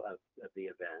video of the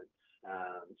event.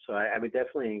 So I would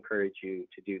definitely encourage you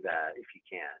to do that if you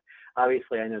can.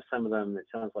 Obviously, I know some of them, it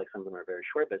sounds like some of them are very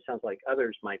short, but it sounds like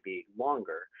others might be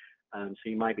longer. So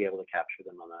you might be able to capture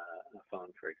them on a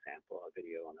phone, for example, a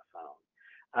video on the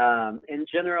phone. In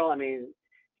general, I mean,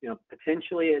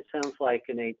 potentially it sounds like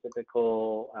an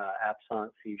atypical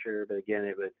absence seizure, but again,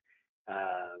 it would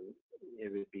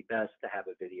be best to have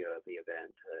a video of the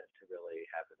event to really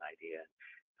have an idea.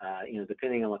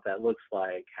 Depending on what that looks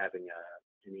like, having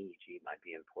an EEG might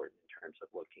be important in terms of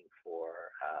looking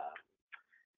for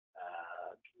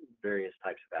various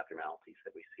types of abnormalities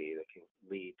that we see that can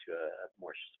lead to a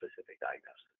more specific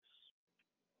diagnosis.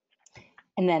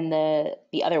 And then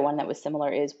the other one that was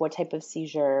similar is, what type of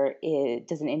seizure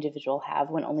does an individual have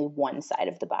when only one side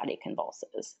of the body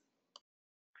convulses?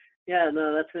 Yeah,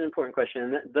 no, that's an important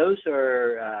question. Those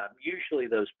are usually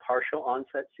those partial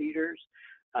onset seizures.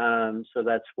 So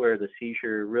that's where the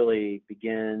seizure really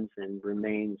begins and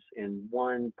remains in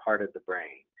one part of the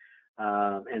brain.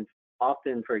 And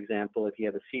often, for example, if you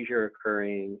have a seizure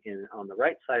occurring on the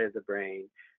right side of the brain,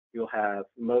 you'll have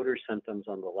motor symptoms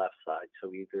on the left side.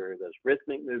 So either those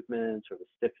rhythmic movements or the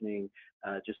stiffening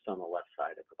just on the left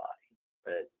side of the body.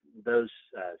 But those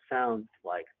sound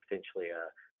like potentially a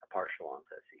partial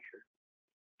onset seizure.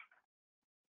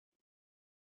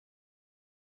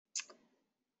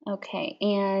 Okay,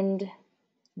 and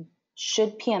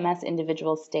should PMS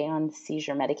individuals stay on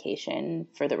seizure medication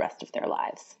for the rest of their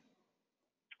lives?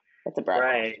 That's a broad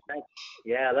question.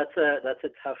 Yeah, that's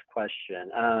a tough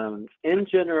question. In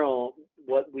general,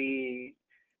 what we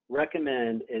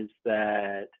recommend is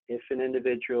that if an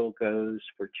individual goes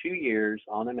for 2 years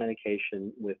on a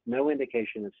medication with no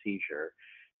indication of seizure,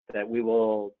 that we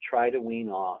will try to wean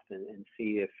off and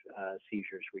see if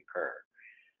seizures recur.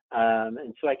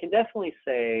 And so I can definitely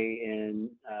say in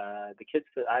the kids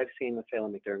that I've seen with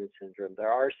Phelan-McDermid syndrome,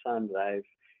 there are some that I've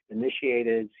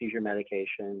initiated seizure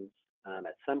medications.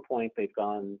 At some point, they've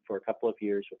gone for a couple of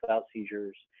years without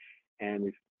seizures,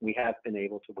 and we have been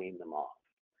able to wean them off.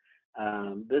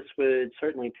 This would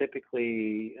certainly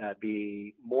typically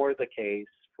be more the case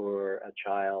for a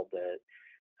child that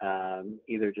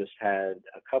either just had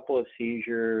a couple of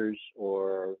seizures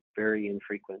or very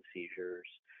infrequent seizures,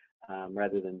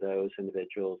 rather than those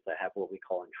individuals that have what we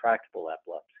call intractable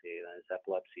epilepsy. That is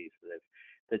epilepsies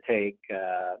that take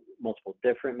multiple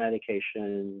different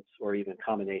medications or even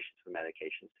combinations of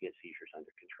medications to get seizures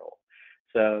under control.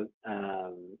 So,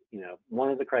 one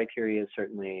of the criteria is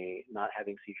certainly not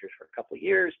having seizures for a couple of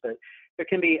years, but there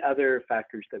can be other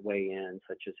factors that weigh in,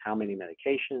 such as how many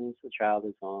medications the child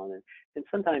is on, and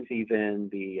sometimes even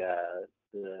the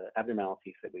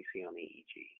abnormalities that we see on the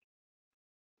EEG.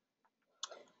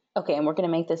 Okay, and we're going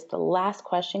to make this the last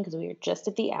question because we are just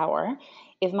at the hour.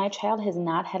 If my child has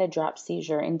not had a drop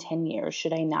seizure in 10 years,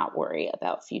 should I not worry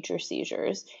about future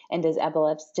seizures? And does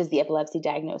the epilepsy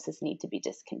diagnosis need to be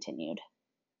discontinued?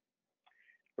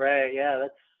 Right, yeah,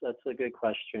 that's a good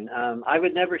question. I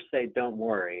would never say don't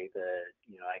worry. That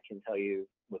I can tell you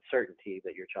with certainty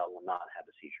that your child will not have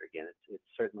a seizure again. It's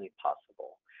certainly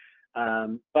possible.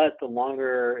 But the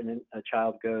longer a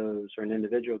child goes or an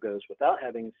individual goes without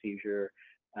having a seizure,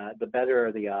 the better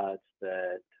are the odds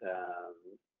that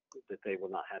they will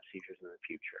not have seizures in the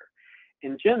future.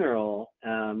 in general,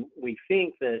 we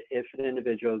think that if an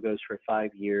individual goes for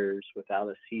 5 years without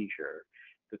a seizure,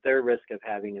 that their risk of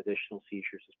having additional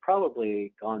seizures has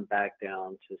probably gone back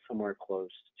down to somewhere close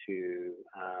to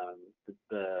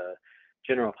the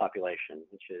general population,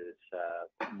 which is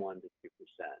 1 to 2%.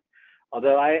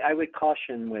 Although I would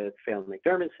caution with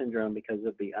Phelan-McDermid syndrome, because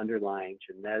of the underlying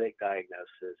genetic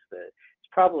diagnosis, that it's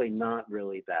probably not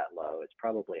really that low. It's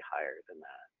probably higher than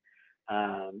that.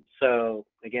 So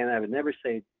again, I would never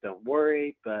say don't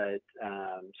worry, but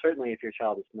certainly if your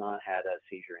child has not had a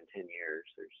seizure in 10 years,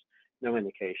 there's no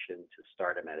indication to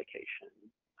start a medication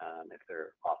if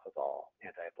they're off of all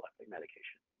anti-epileptic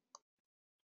medication.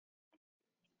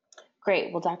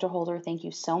 Great. Well, Dr. Holder, thank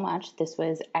you so much. This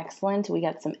was excellent. We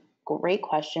got some great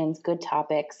questions, good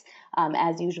topics.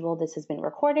 As usual, this has been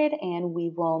recorded and we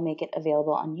will make it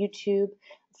available on YouTube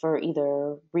for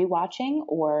either rewatching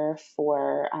or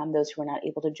for those who are not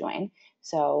able to join.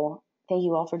 So thank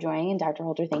you all for joining. And Dr.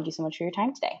 Holder, thank you so much for your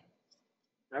time today.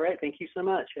 All right. Thank you so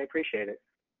much. I appreciate it.